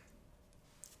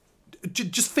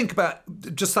 Just think about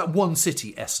just that one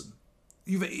city, Essen.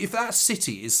 If that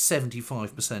city is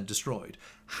 75% destroyed,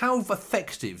 how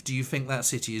effective do you think that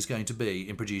city is going to be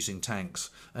in producing tanks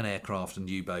and aircraft and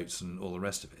U-boats and all the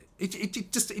rest of it?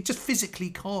 It just physically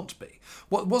can't be.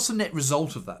 What's the net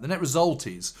result of that? The net result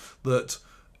is that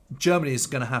Germany is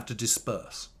going to have to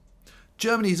disperse.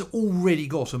 Germany has already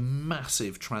got a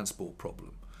massive transport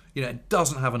problem. It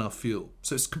doesn't have enough fuel,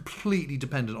 so it's completely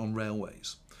dependent on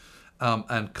railways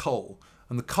and coal.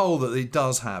 And the coal that it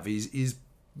does have is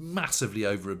massively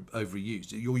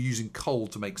overused. You're using coal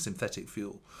to make synthetic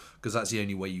fuel because that's the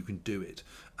only way you can do it.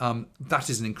 That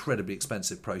is an incredibly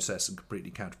expensive process and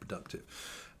completely counterproductive.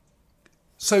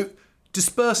 So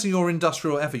dispersing your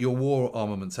industrial effort, your war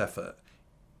armaments effort,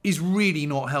 is really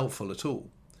not helpful at all.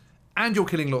 And you're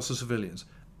killing lots of civilians.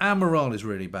 And morale is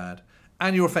really bad.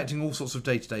 And you're affecting all sorts of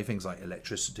day-to-day things like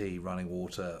electricity, running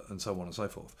water, and so on and so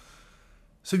forth.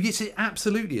 So yes, it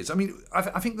absolutely is. I mean,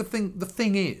 I think the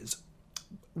thing is,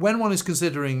 when one is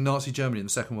considering Nazi Germany in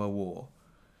the Second World War,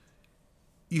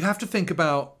 you have to think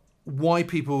about why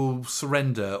people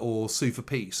surrender or sue for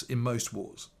peace in most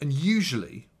wars. And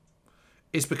usually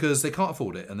it's because they can't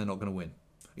afford it and they're not going to win.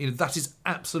 That is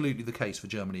absolutely the case for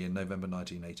Germany in November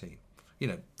 1918.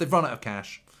 They've run out of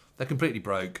cash, they're completely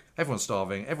broke, everyone's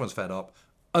starving, everyone's fed up,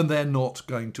 and they're not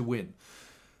going to win.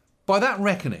 By that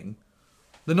reckoning,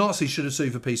 the Nazis should have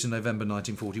sued for peace in November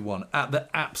 1941 at the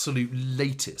absolute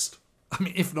latest. I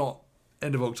mean, if not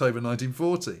end of October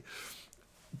 1940.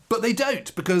 But they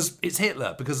don't, because it's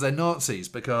Hitler, because they're Nazis,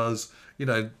 because,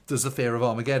 there's the fear of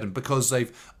Armageddon, because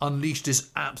they've unleashed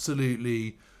this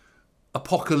absolutely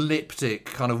apocalyptic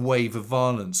kind of wave of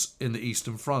violence in the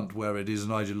Eastern Front, where it is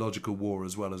an ideological war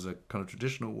as well as a kind of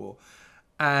traditional war.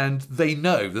 And they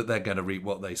know that they're going to reap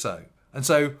what they sow. And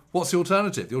so what's the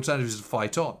alternative? The alternative is to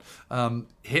fight on.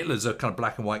 Hitler's a kind of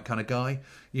black and white kind of guy.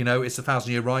 It's the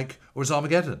 1,000-Year Reich or it's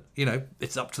Armageddon.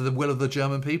 It's up to the will of the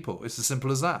German people. It's as simple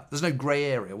as that. There's no grey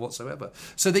area whatsoever.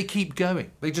 So they keep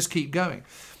going. They just keep going.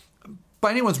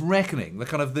 By anyone's reckoning,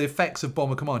 the effects of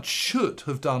Bomber Command should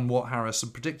have done what Harris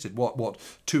had predicted, what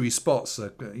Tui Spots,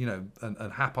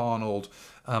 and Hap Arnold,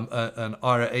 and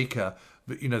Ira Aker,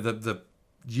 the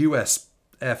US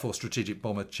Air Force Strategic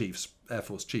Bomber Chiefs, Air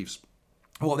Force Chiefs,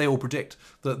 what they all predict,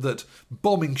 that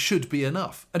bombing should be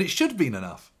enough. And it should have been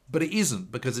enough, but it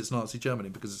isn't, because it's Nazi Germany,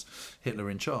 because it's Hitler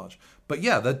in charge. But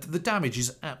yeah, the damage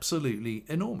is absolutely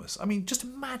enormous. I mean, just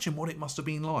imagine what it must have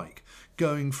been like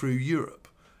going through Europe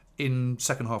in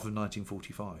second half of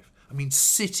 1945. I mean,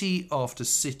 city after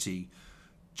city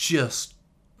just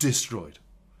destroyed.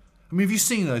 I mean, have you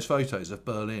seen those photos of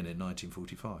Berlin in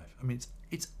 1945? I mean,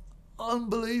 it's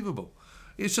unbelievable.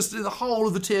 It's just the whole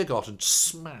of the Tiergarten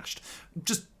smashed.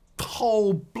 Just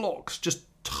whole blocks just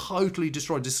totally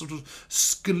destroyed. This sort of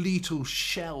skeletal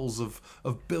shells of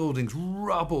buildings,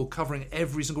 rubble covering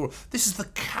every single wall. This is the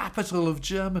capital of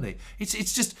Germany.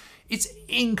 It's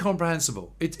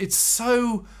incomprehensible. It's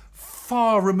so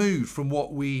far removed from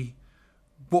what we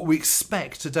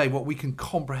expect today, what we can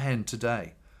comprehend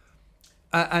today.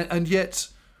 And yet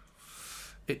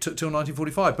it took till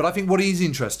 1945. But I think what is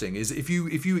interesting is if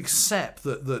you accept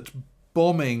that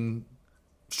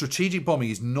strategic bombing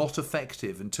is not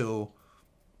effective until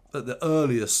at the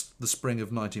earliest the spring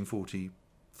of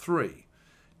 1943,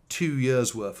 2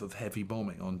 years worth of heavy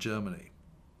bombing on Germany,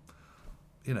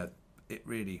 it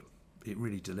really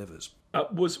delivers.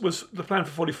 Was the plan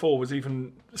for 44 was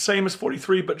even the same as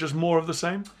 43, but just more of the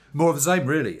same? More of the same,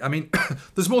 really. I mean,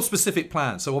 there's more specific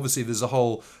plans. So obviously there's a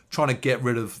whole trying to get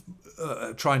rid of,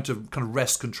 trying to kind of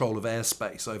wrest control of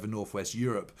airspace over Northwest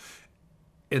Europe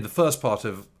in the first part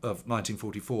of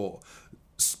 1944,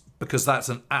 because that's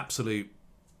an absolute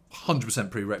 100%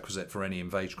 prerequisite for any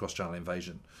cross-channel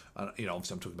invasion. Obviously I'm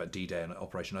talking about D-Day and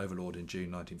Operation Overlord in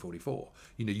June 1944.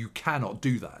 You cannot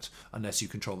do that unless you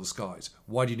control the skies.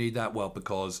 Why do you need that? Well,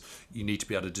 because you need to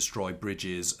be able to destroy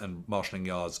bridges and marshalling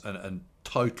yards and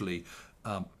totally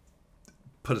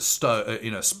put a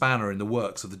spanner in the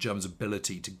works of the Germans'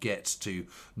 ability to get to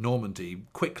Normandy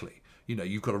quickly.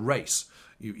 You've got to race.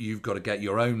 You've got to get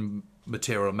your own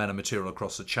men and material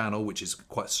across the channel, which is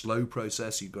quite a slow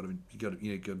process. You've got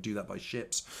to do that by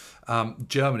ships.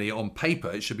 Germany, on paper,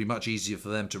 it should be much easier for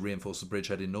them to reinforce the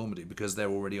bridgehead in Normandy because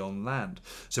they're already on land.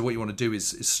 So what you want to do is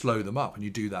slow them up, and you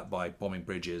do that by bombing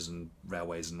bridges and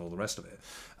railways and all the rest of it.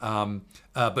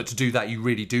 But to do that, you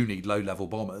really do need low-level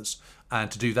bombers,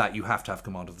 and to do that, you have to have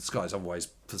command of the skies. Otherwise,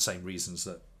 for the same reasons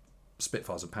that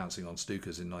Spitfires are pouncing on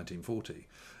Stukas in 1940.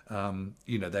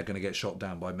 They're going to get shot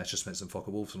down by Messerschmitts and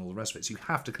Fokker-Wulfs and all the rest of it. So you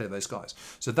have to clear those skies.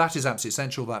 So that is absolutely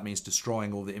essential. That means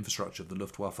destroying all the infrastructure of the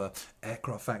Luftwaffe,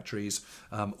 aircraft factories,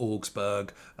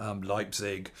 Augsburg,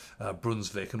 Leipzig,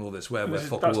 Brunswick, and all this. Where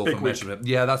Fokker-Wulf and Messerschmitt.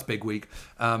 Yeah, that's big week.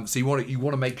 So you want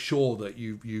to make sure that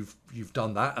you've you've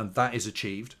done that, and that is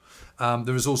achieved.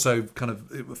 There is also kind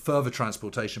of a further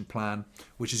transportation plan,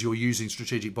 which is you're using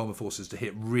strategic bomber forces to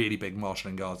hit really big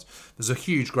marshalling guards. There's a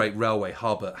huge, great railway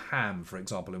hub at Hamm, for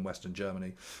example, in Western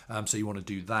Germany. So you want to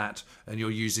do that, and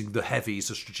you're using the heavies,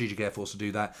 the strategic air force, to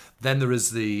do that. Then there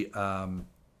is the problem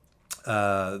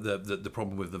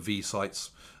with the V sites.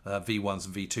 V1s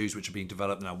and V2s, which are being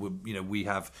developed now. We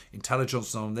have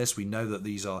intelligence on this. We know that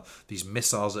these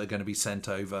missiles that are going to be sent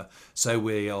over. So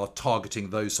we are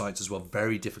targeting those sites as well.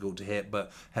 Very difficult to hit,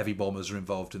 but heavy bombers are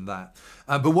involved in that.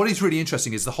 But what is really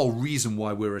interesting is the whole reason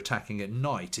why we're attacking at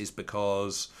night is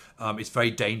because it's very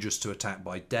dangerous to attack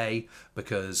by day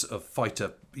because of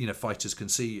fighters can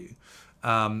see you.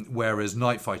 Whereas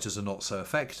night fighters are not so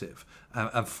effective.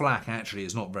 And flak actually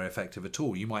is not very effective at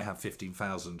all. You might have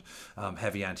 15,000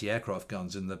 heavy anti-aircraft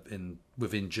guns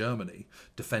within Germany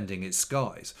defending its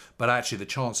skies, but actually the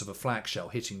chance of a flak shell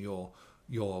hitting your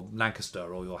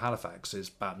Lancaster or your Halifax is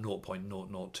about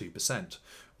 0.002%.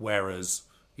 Whereas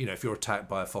if you're attacked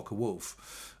by a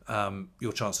Focke-Wulf,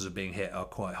 your chances of being hit are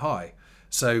quite high.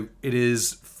 So it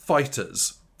is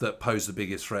fighters that pose the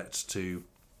biggest threat to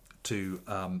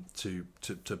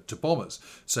bombers.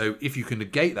 So if you can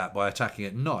negate that by attacking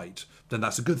at night, then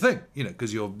that's a good thing,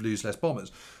 because you'll lose less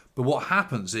bombers. But what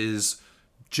happens is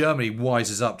Germany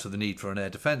wises up to the need for an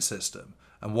air defence system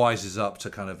and wises up to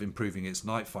kind of improving its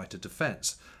night fighter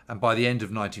defence. And by the end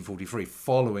of 1943,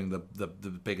 following the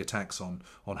big attacks on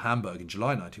Hamburg in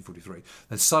July 1943,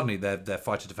 then suddenly their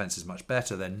fighter defence is much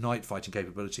better. Their night fighting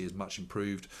capability is much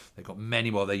improved. They've got many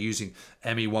more. They're using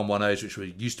Me-110s, which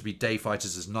used to be day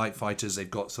fighters, as night fighters. They've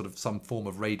got sort of some form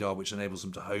of radar which enables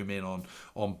them to home in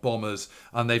on bombers.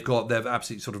 And they're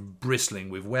absolutely sort of bristling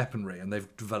with weaponry. And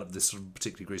they've developed this sort of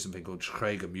particularly gruesome thing called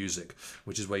Schräger Musik,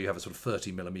 which is where you have a sort of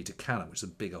 30mm cannon, which is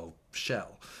a big old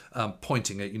shell,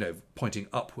 pointing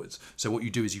upwards. So what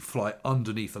you do is you fly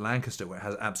underneath the Lancaster, where it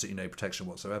has absolutely no protection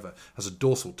whatsoever. It has a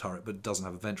dorsal turret, but it doesn't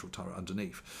have a ventral turret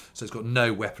underneath. So it's got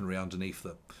no weaponry underneath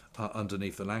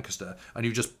the Lancaster, and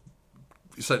you just.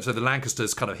 So the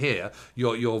Lancaster's kind of here.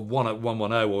 Your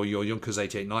 110 or your Junkers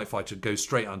 88 night fighter goes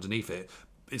straight underneath it.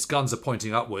 Its guns are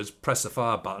pointing upwards. Press the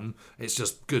fire button. It's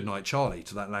just good night, Charlie,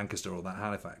 to that Lancaster or that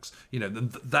Halifax.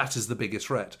 That is the biggest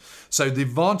threat. So the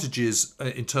advantages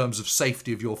in terms of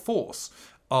safety of your force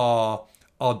are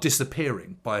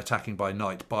disappearing by attacking by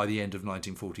night by the end of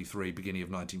 1943, beginning of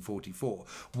 1944.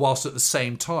 Whilst at the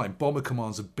same time, Bomber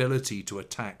Command's ability to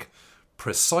attack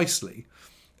precisely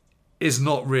is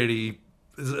not really.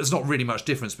 There's not really much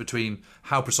difference between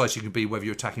how precise you can be whether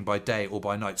you're attacking by day or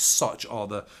by night. Such are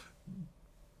the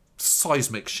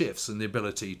seismic shifts in the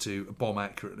ability to bomb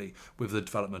accurately with the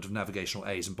development of navigational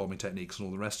aids and bombing techniques and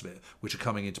all the rest of it, which are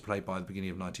coming into play by the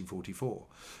beginning of 1944.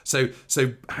 So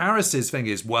Harris's thing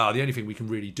is, well, the only thing we can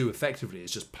really do effectively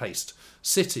is just paste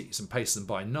cities and paste them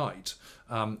by night.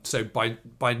 So by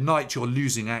night you're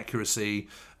losing accuracy,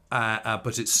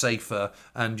 but it's safer,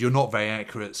 and you're not very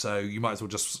accurate, so you might as well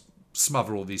just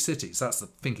smother all these cities. That's the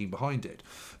thinking behind it.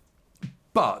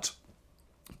 But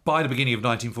by the beginning of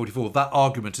 1944, that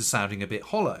argument is sounding a bit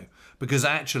hollow, because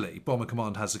actually Bomber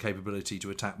Command has the capability to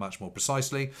attack much more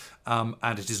precisely,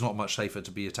 and it is not much safer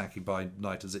to be attacking by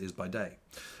night as it is by day.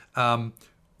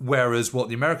 Whereas what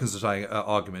the Americans'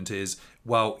 argument is,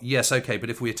 well, yes, okay, but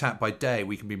if we attack by day,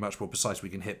 we can be much more precise. We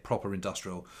can hit proper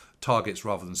industrial targets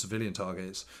rather than civilian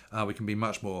targets. We can be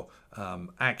much more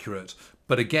accurate.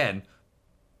 But again,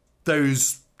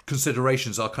 those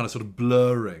considerations are kind of sort of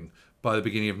blurring by the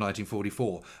beginning of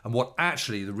 1944. And what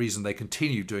actually the reason they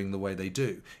continue doing the way they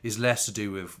do is less to do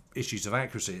with issues of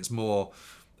accuracy. It's more,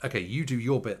 okay, you do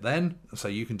your bit then, so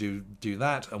you can do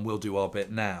that, and we'll do our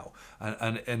bit now.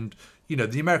 And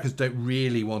the Americans don't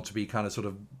really want to be kind of sort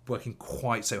of working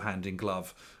quite so hand in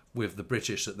glove with the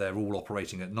British that they're all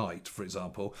operating at night, for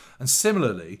example. And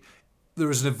similarly,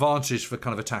 there is an advantage for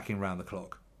kind of attacking round the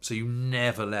clock. So you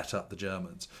never let up the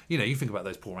Germans. You think about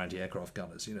those poor anti-aircraft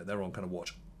gunners. They're on kind of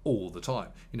watch all the time.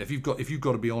 If you've got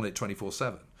to be on it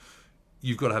 24/7,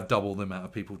 you've got to have double the amount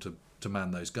of people to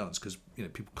man those guns, because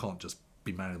people can't just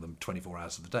be manning them 24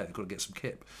 hours of the day. They've got to get some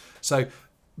kip. So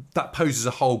that poses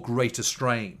a whole greater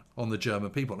strain on the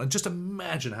German people. And just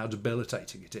imagine how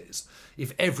debilitating it is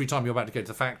if every time you're about to go to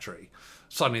the factory,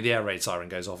 suddenly the air raid siren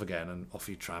goes off again and off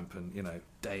you tramp, and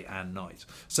day and night.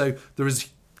 So there is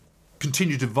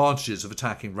continued advantages of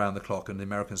attacking round the clock, and the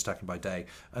Americans attacking by day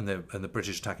and the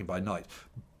British attacking by night.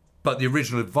 But the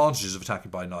original advantages of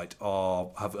attacking by night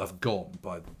have gone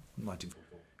by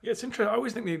 1944. Yeah, it's interesting. I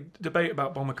always think the debate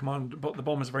about Bomber Command, the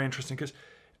bombers, are very interesting, because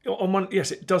on one,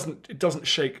 yes, it doesn't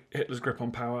shake Hitler's grip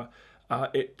on power.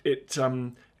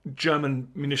 German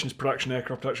munitions production,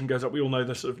 aircraft production goes up. We all know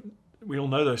the sort of we all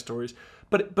know those stories.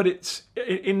 But it's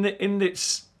in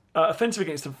its offensive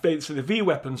against the V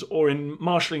weapons, or in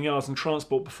marshalling yards and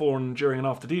transport before and during and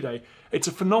after D-Day, it's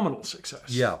a phenomenal success.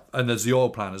 Yeah, and there's the oil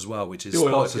plan as well, which is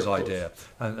Spots' idea.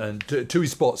 And Tui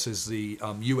Spots is the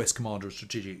US Commander of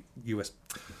Strategic Air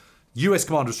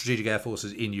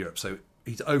Forces in Europe. So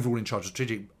he's overall in charge of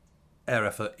strategic air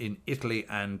effort in Italy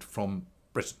and from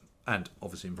Britain, and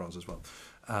obviously in France as well.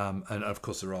 And of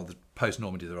course, there are the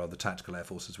post-Normandy, there are the tactical air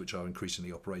forces which are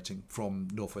increasingly operating from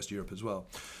Northwest Europe as well.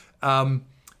 And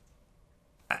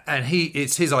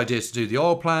it's his idea to do the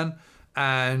oil plan,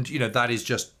 and that is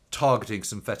just targeting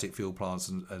synthetic fuel plants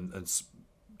and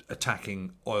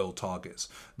attacking oil targets.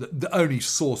 The only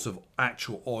source of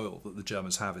actual oil that the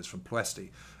Germans have is from Ploesti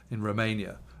in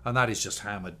Romania, and that is just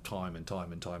hammered time and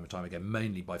time again,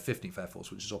 mainly by 15th Air Force,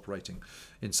 which is operating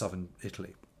in southern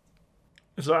Italy.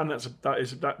 So, and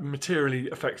that materially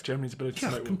affects Germany's ability to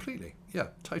make war. Completely. Yeah,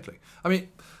 totally. I mean,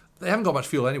 they haven't got much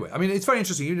fuel anyway. I mean, it's very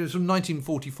interesting. From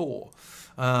 1944,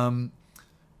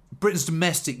 Britain's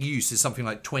domestic use is something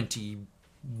like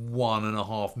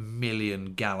 21.5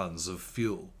 million gallons of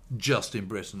fuel just in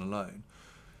Britain alone.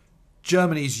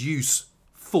 Germany's use,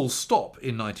 full stop,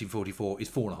 in 1944 is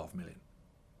 4.5 million.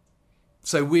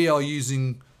 So we are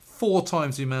using 4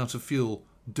 times the amount of fuel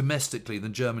domestically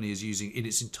than Germany is using in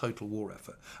its total war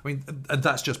effort. I mean, and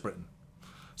that's just Britain.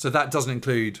 So that doesn't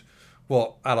include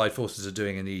what Allied forces are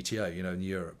doing in the ETO, in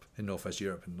Europe, in Northwest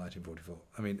Europe in 1944.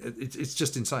 I mean, it's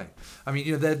just insane. I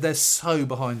mean, they're so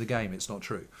behind the game, it's not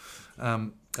true.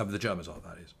 The Germans are,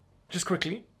 that is. Just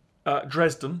quickly,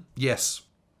 Dresden. Yes.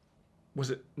 Was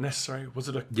it necessary? Was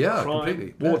it a crime?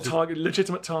 Completely. War target,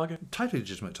 legitimate target? Totally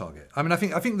legitimate target. I mean, I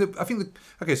think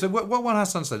okay. So what one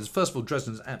has to understand is, first of all,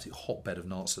 Dresden is an absolute hotbed of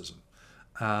Nazism,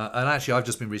 and actually, I've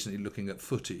just been recently looking at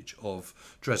footage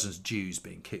of Dresden's Jews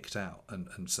being kicked out and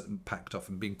packed off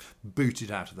and being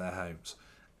booted out of their homes,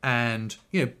 and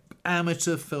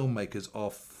amateur filmmakers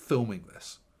are filming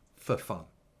this for fun.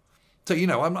 So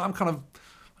I'm kind of.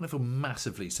 I feel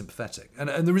massively sympathetic.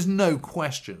 And there is no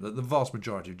question that the vast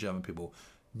majority of German people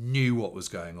knew what was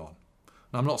going on.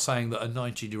 Now, I'm not saying that a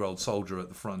 19-year-old soldier at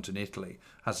the front in Italy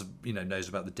knows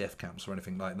about the death camps or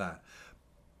anything like that.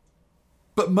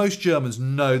 But most Germans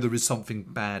know there is something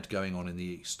bad going on in the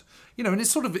East. And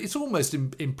it's almost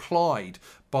implied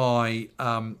by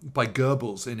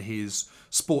Goebbels in his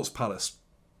Sports Palace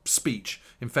speech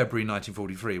in February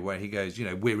 1943, where he goes,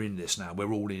 we're in this now,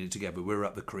 we're all in it together, we're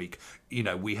up the creek,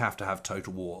 we have to have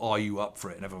total war, are you up for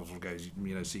it? And everyone goes,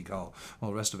 see Carl, all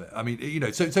the rest of it. I mean,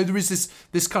 so there is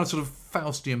this kind of sort of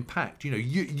Faustian pact,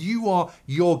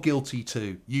 you're guilty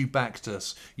too, you backed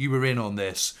us, you were in on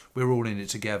this, we're all in it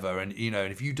together, and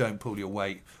and if you don't pull your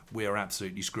weight, we're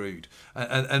absolutely screwed.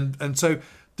 And so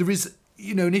there is,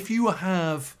 and if you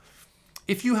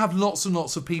have lots and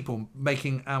lots of people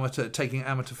taking amateur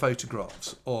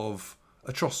photographs of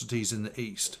atrocities in the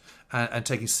East and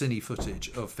taking cine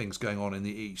footage of things going on in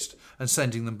the East and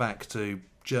sending them back to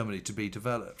Germany to be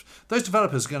developed, those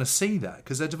developers are going to see that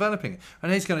because they're developing it,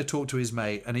 and he's going to talk to his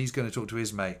mate, and he's going to talk to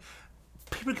his mate.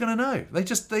 People are going to know. They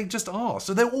just are.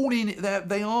 So they're all in it.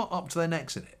 They are up to their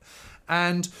necks in it.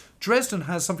 And Dresden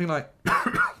has something like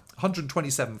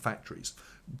 127 factories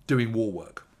doing war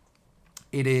work.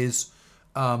 It is.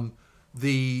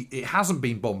 It hasn't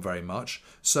been bombed very much,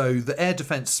 so the air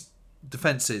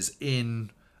defences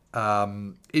in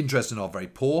Dresden are very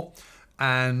poor,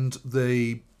 and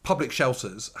the public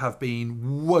shelters have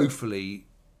been woefully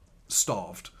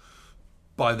starved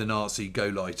by the Nazi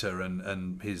Gauleiter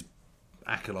and his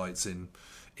acolytes in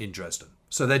Dresden.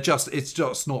 So it's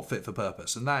just not fit for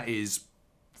purpose, and that is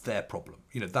their problem.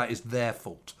 That is their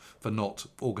fault for not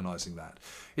organising that.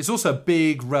 It's also a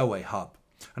big railway hub.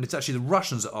 And it's actually the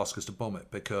Russians that ask us to bomb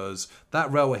it, because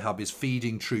that railway hub is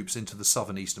feeding troops into the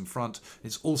southern Eastern Front.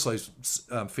 It's also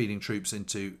feeding troops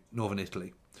into northern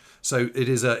Italy. So it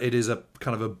is a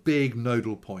kind of a big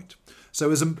nodal point. So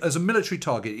as a military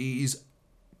target, he is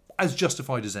as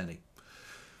justified as any.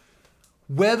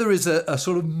 Where there is a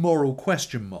sort of moral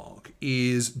question mark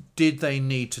is, did they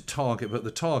need to put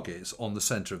the targets on the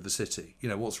centre of the city?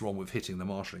 What's wrong with hitting the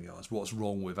marshalling yards? What's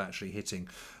wrong with actually hitting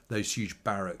those huge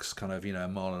barracks kind of, a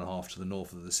mile and a half to the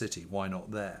north of the city? Why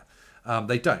not there?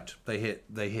 They don't. They hit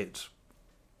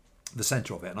the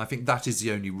centre of it. And I think that is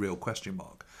the only real question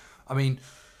mark. I mean,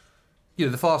 the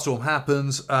firestorm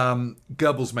happens.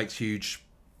 Goebbels makes huge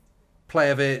play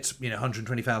of it,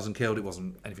 120,000 killed. It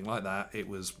wasn't anything like that. It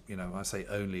was, I say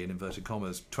only in inverted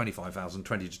commas, 25,000,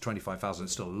 20 to 25,000.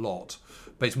 It's still a lot,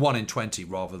 but it's 1 in 20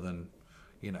 rather than,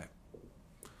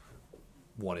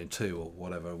 1 in 2 or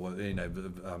whatever.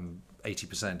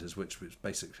 80%, which was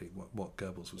basically what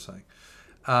Goebbels was saying.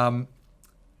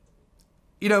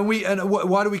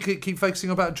 Why do we keep focusing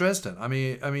about Dresden? I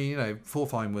mean,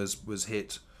 Pforzheim was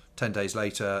hit 10 days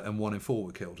later, and 1 in 4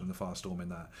 were killed in the firestorm in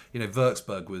that.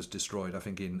 Würzburg was destroyed, I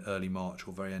think, in early March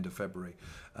or very end of February.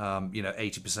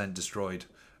 80% destroyed.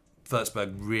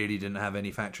 Würzburg really didn't have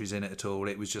any factories in it at all.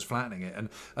 It was just flattening it.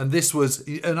 And this was,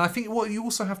 and I think what you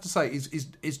also have to say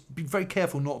is be very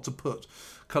careful not to put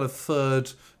kind of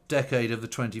third decade of the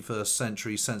 21st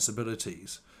century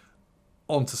sensibilities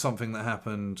onto something that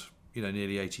happened,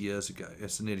 nearly 80 years ago.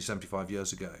 It's nearly 75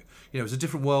 years ago. It was a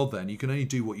different world then. You can only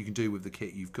do what you can do with the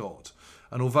kit you've got.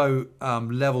 And although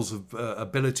levels of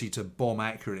ability to bomb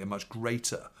accurately are much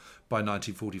greater by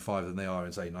 1945 than they are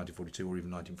in, say, 1942 or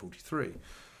even 1943,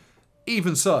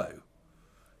 even so,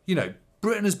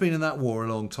 Britain has been in that war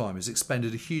a long time, has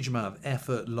expended a huge amount of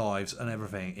effort, lives and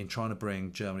everything in trying to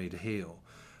bring Germany to heel.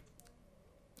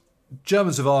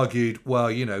 Germans have argued, well,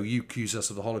 you accuse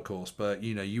us of the Holocaust, but,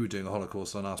 you were doing a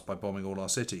Holocaust on us by bombing all our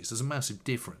cities. There's a massive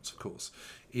difference, of course,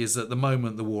 is that the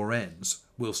moment the war ends,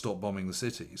 we'll stop bombing the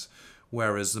cities,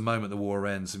 whereas the moment the war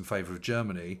ends in favour of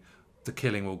Germany, the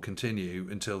killing will continue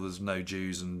until there's no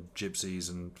Jews and gypsies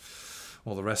and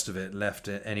all the rest of it left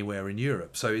anywhere in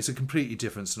Europe. So it's a completely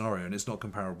different scenario, and it's not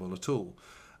comparable at all.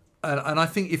 And I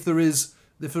think if there is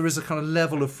a kind of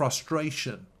level of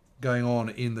frustration going on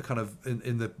in the kind of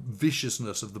in the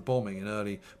viciousness of the bombing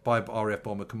by RAF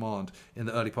Bomber Command in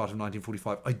the early part of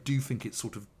 1945, I do think it's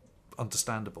sort of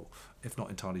understandable, if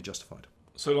not entirely justified.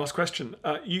 So last question.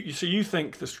 You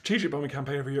think the strategic bombing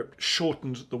campaign over Europe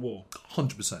shortened the war?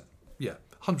 100%. Yeah,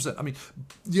 100%. I mean,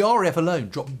 the RAF alone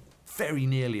dropped very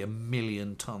nearly 1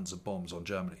 million tons of bombs on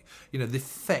Germany. The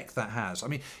effect that has. I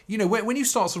mean, when you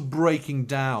start sort of breaking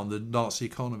down the Nazi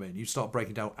economy and you start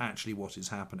breaking down actually what is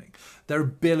happening, their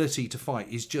ability to fight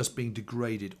is just being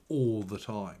degraded all the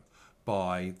time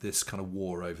by this kind of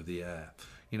war over the air.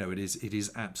 It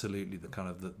is absolutely the kind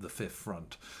of the fifth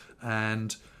front.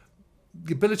 And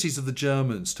the abilities of the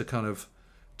Germans to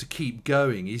keep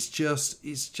going is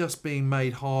just being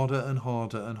made harder and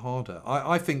harder and harder.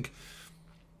 I think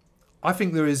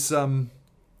there is,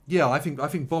 I think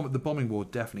the bombing war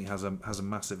definitely has a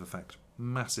massive effect,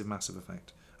 massive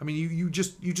effect. I mean, you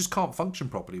just can't function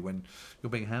properly when you're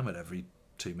being hammered every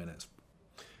 2 minutes.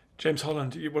 James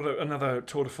Holland, another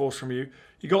tour de force from you.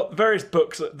 You got various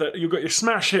books that you've got your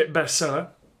smash hit bestseller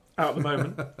out at the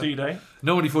moment, D-Day.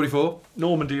 Normandy 44.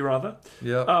 Normandy, rather.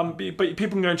 Yeah. But people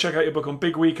can go and check out your book on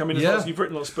Big Week. I mean, you've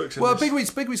written lots of books. Big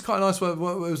Week's quite a nice one.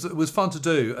 It was fun to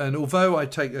do, and although I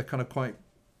take a kind of quite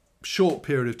short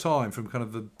period of time from kind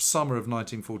of the summer of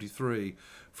 1943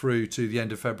 through to the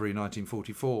end of February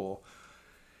 1944,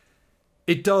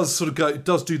 it does do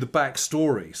the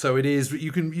backstory. So it is,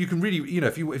 you can really,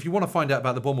 if you want to find out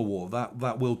about the Bomber War,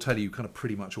 that will tell you kind of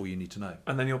pretty much all you need to know.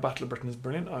 And then your Battle of Britain is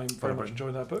brilliant. I very much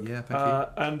enjoyed that book. Yeah, thank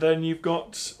you. And then you've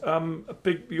got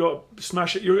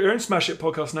Smash It, your own Smash It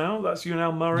podcast now. That's you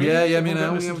now, Murray. Yeah, me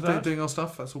now. We're doing our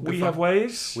stuff. That's all good. We have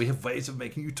ways. We have ways of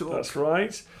making you talk. That's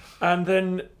right.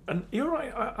 And you're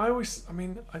right.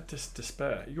 I just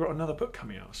despair. You've got another book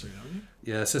coming out soon, haven't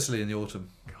you? Yeah, Sicily in the autumn.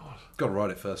 God, got to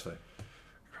write it first, though.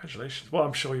 Congratulations. Well,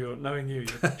 I'm sure you're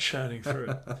churning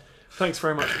through it. Thanks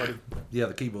very much, buddy. Yeah,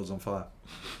 the keyboard's on fire.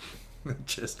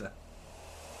 Cheers, Dan.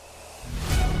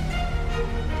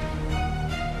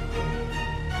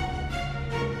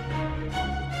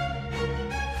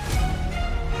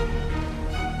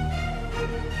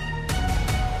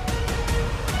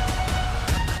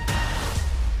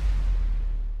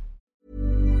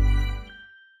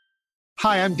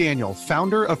 Hi, I'm Daniel,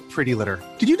 founder of Pretty Litter.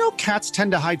 Did you know cats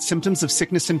tend to hide symptoms of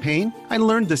sickness and pain? I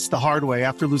learned this the hard way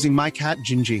after losing my cat,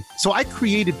 Gingy. So I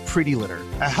created Pretty Litter,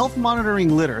 a health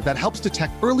monitoring litter that helps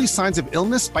detect early signs of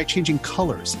illness by changing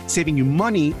colors, saving you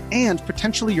money and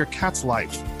potentially your cat's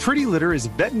life. Pretty Litter is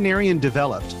veterinarian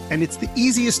developed, and it's the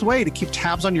easiest way to keep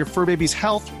tabs on your fur baby's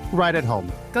health right at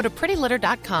home. Go to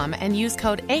prettylitter.com and use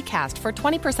code ACAST for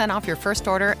 20% off your first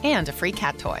order and a free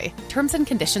cat toy. Terms and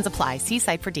conditions apply. See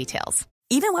site for details.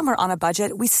 Even when we're on a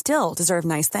budget, we still deserve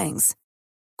nice things.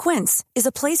 Quince is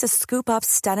a place to scoop up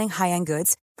stunning high-end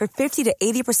goods for 50 to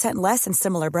 80% less than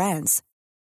similar brands.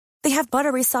 They have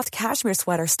buttery soft cashmere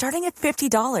sweaters starting at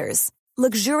 $50,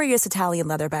 luxurious Italian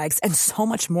leather bags, and so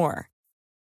much more.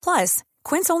 Plus,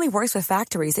 Quince only works with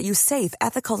factories that use safe,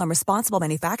 ethical, and responsible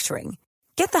manufacturing.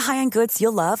 Get the high-end goods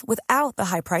you'll love without the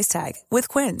high price tag with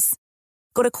Quince.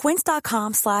 Go to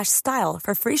quince.com/style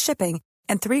for free shipping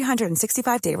and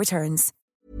 365-day returns.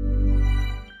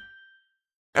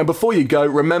 And before you go,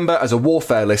 remember, as a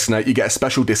Warfare listener, you get a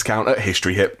special discount at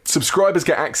History Hit. Subscribers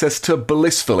get access to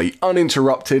blissfully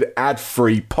uninterrupted,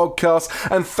 ad-free podcasts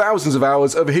and thousands of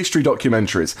hours of history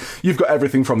documentaries. You've got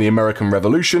everything from the American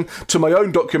Revolution to my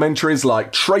own documentaries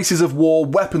like Traces of War,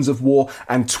 Weapons of War,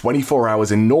 and 24 Hours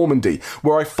in Normandy,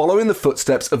 where I follow in the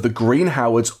footsteps of the Green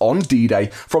Howards on D-Day,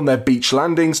 from their beach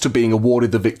landings to being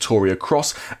awarded the Victoria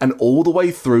Cross, and all the way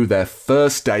through their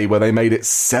first day where they made it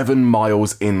 7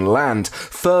 miles inland,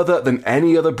 further than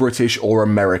any other British or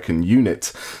American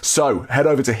unit. So head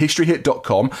over to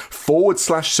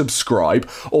historyhit.com/subscribe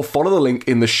or follow the link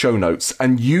in the show notes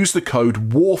and use the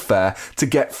code WARFARE to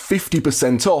get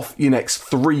 50% off your next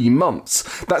 3 months.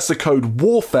 That's the code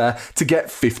WARFARE to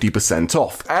get 50%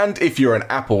 off. And if you're an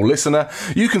Apple listener,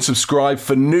 you can subscribe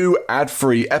for new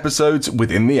ad-free episodes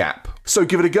within the app. So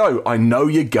give it a go. I know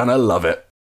you're gonna love it.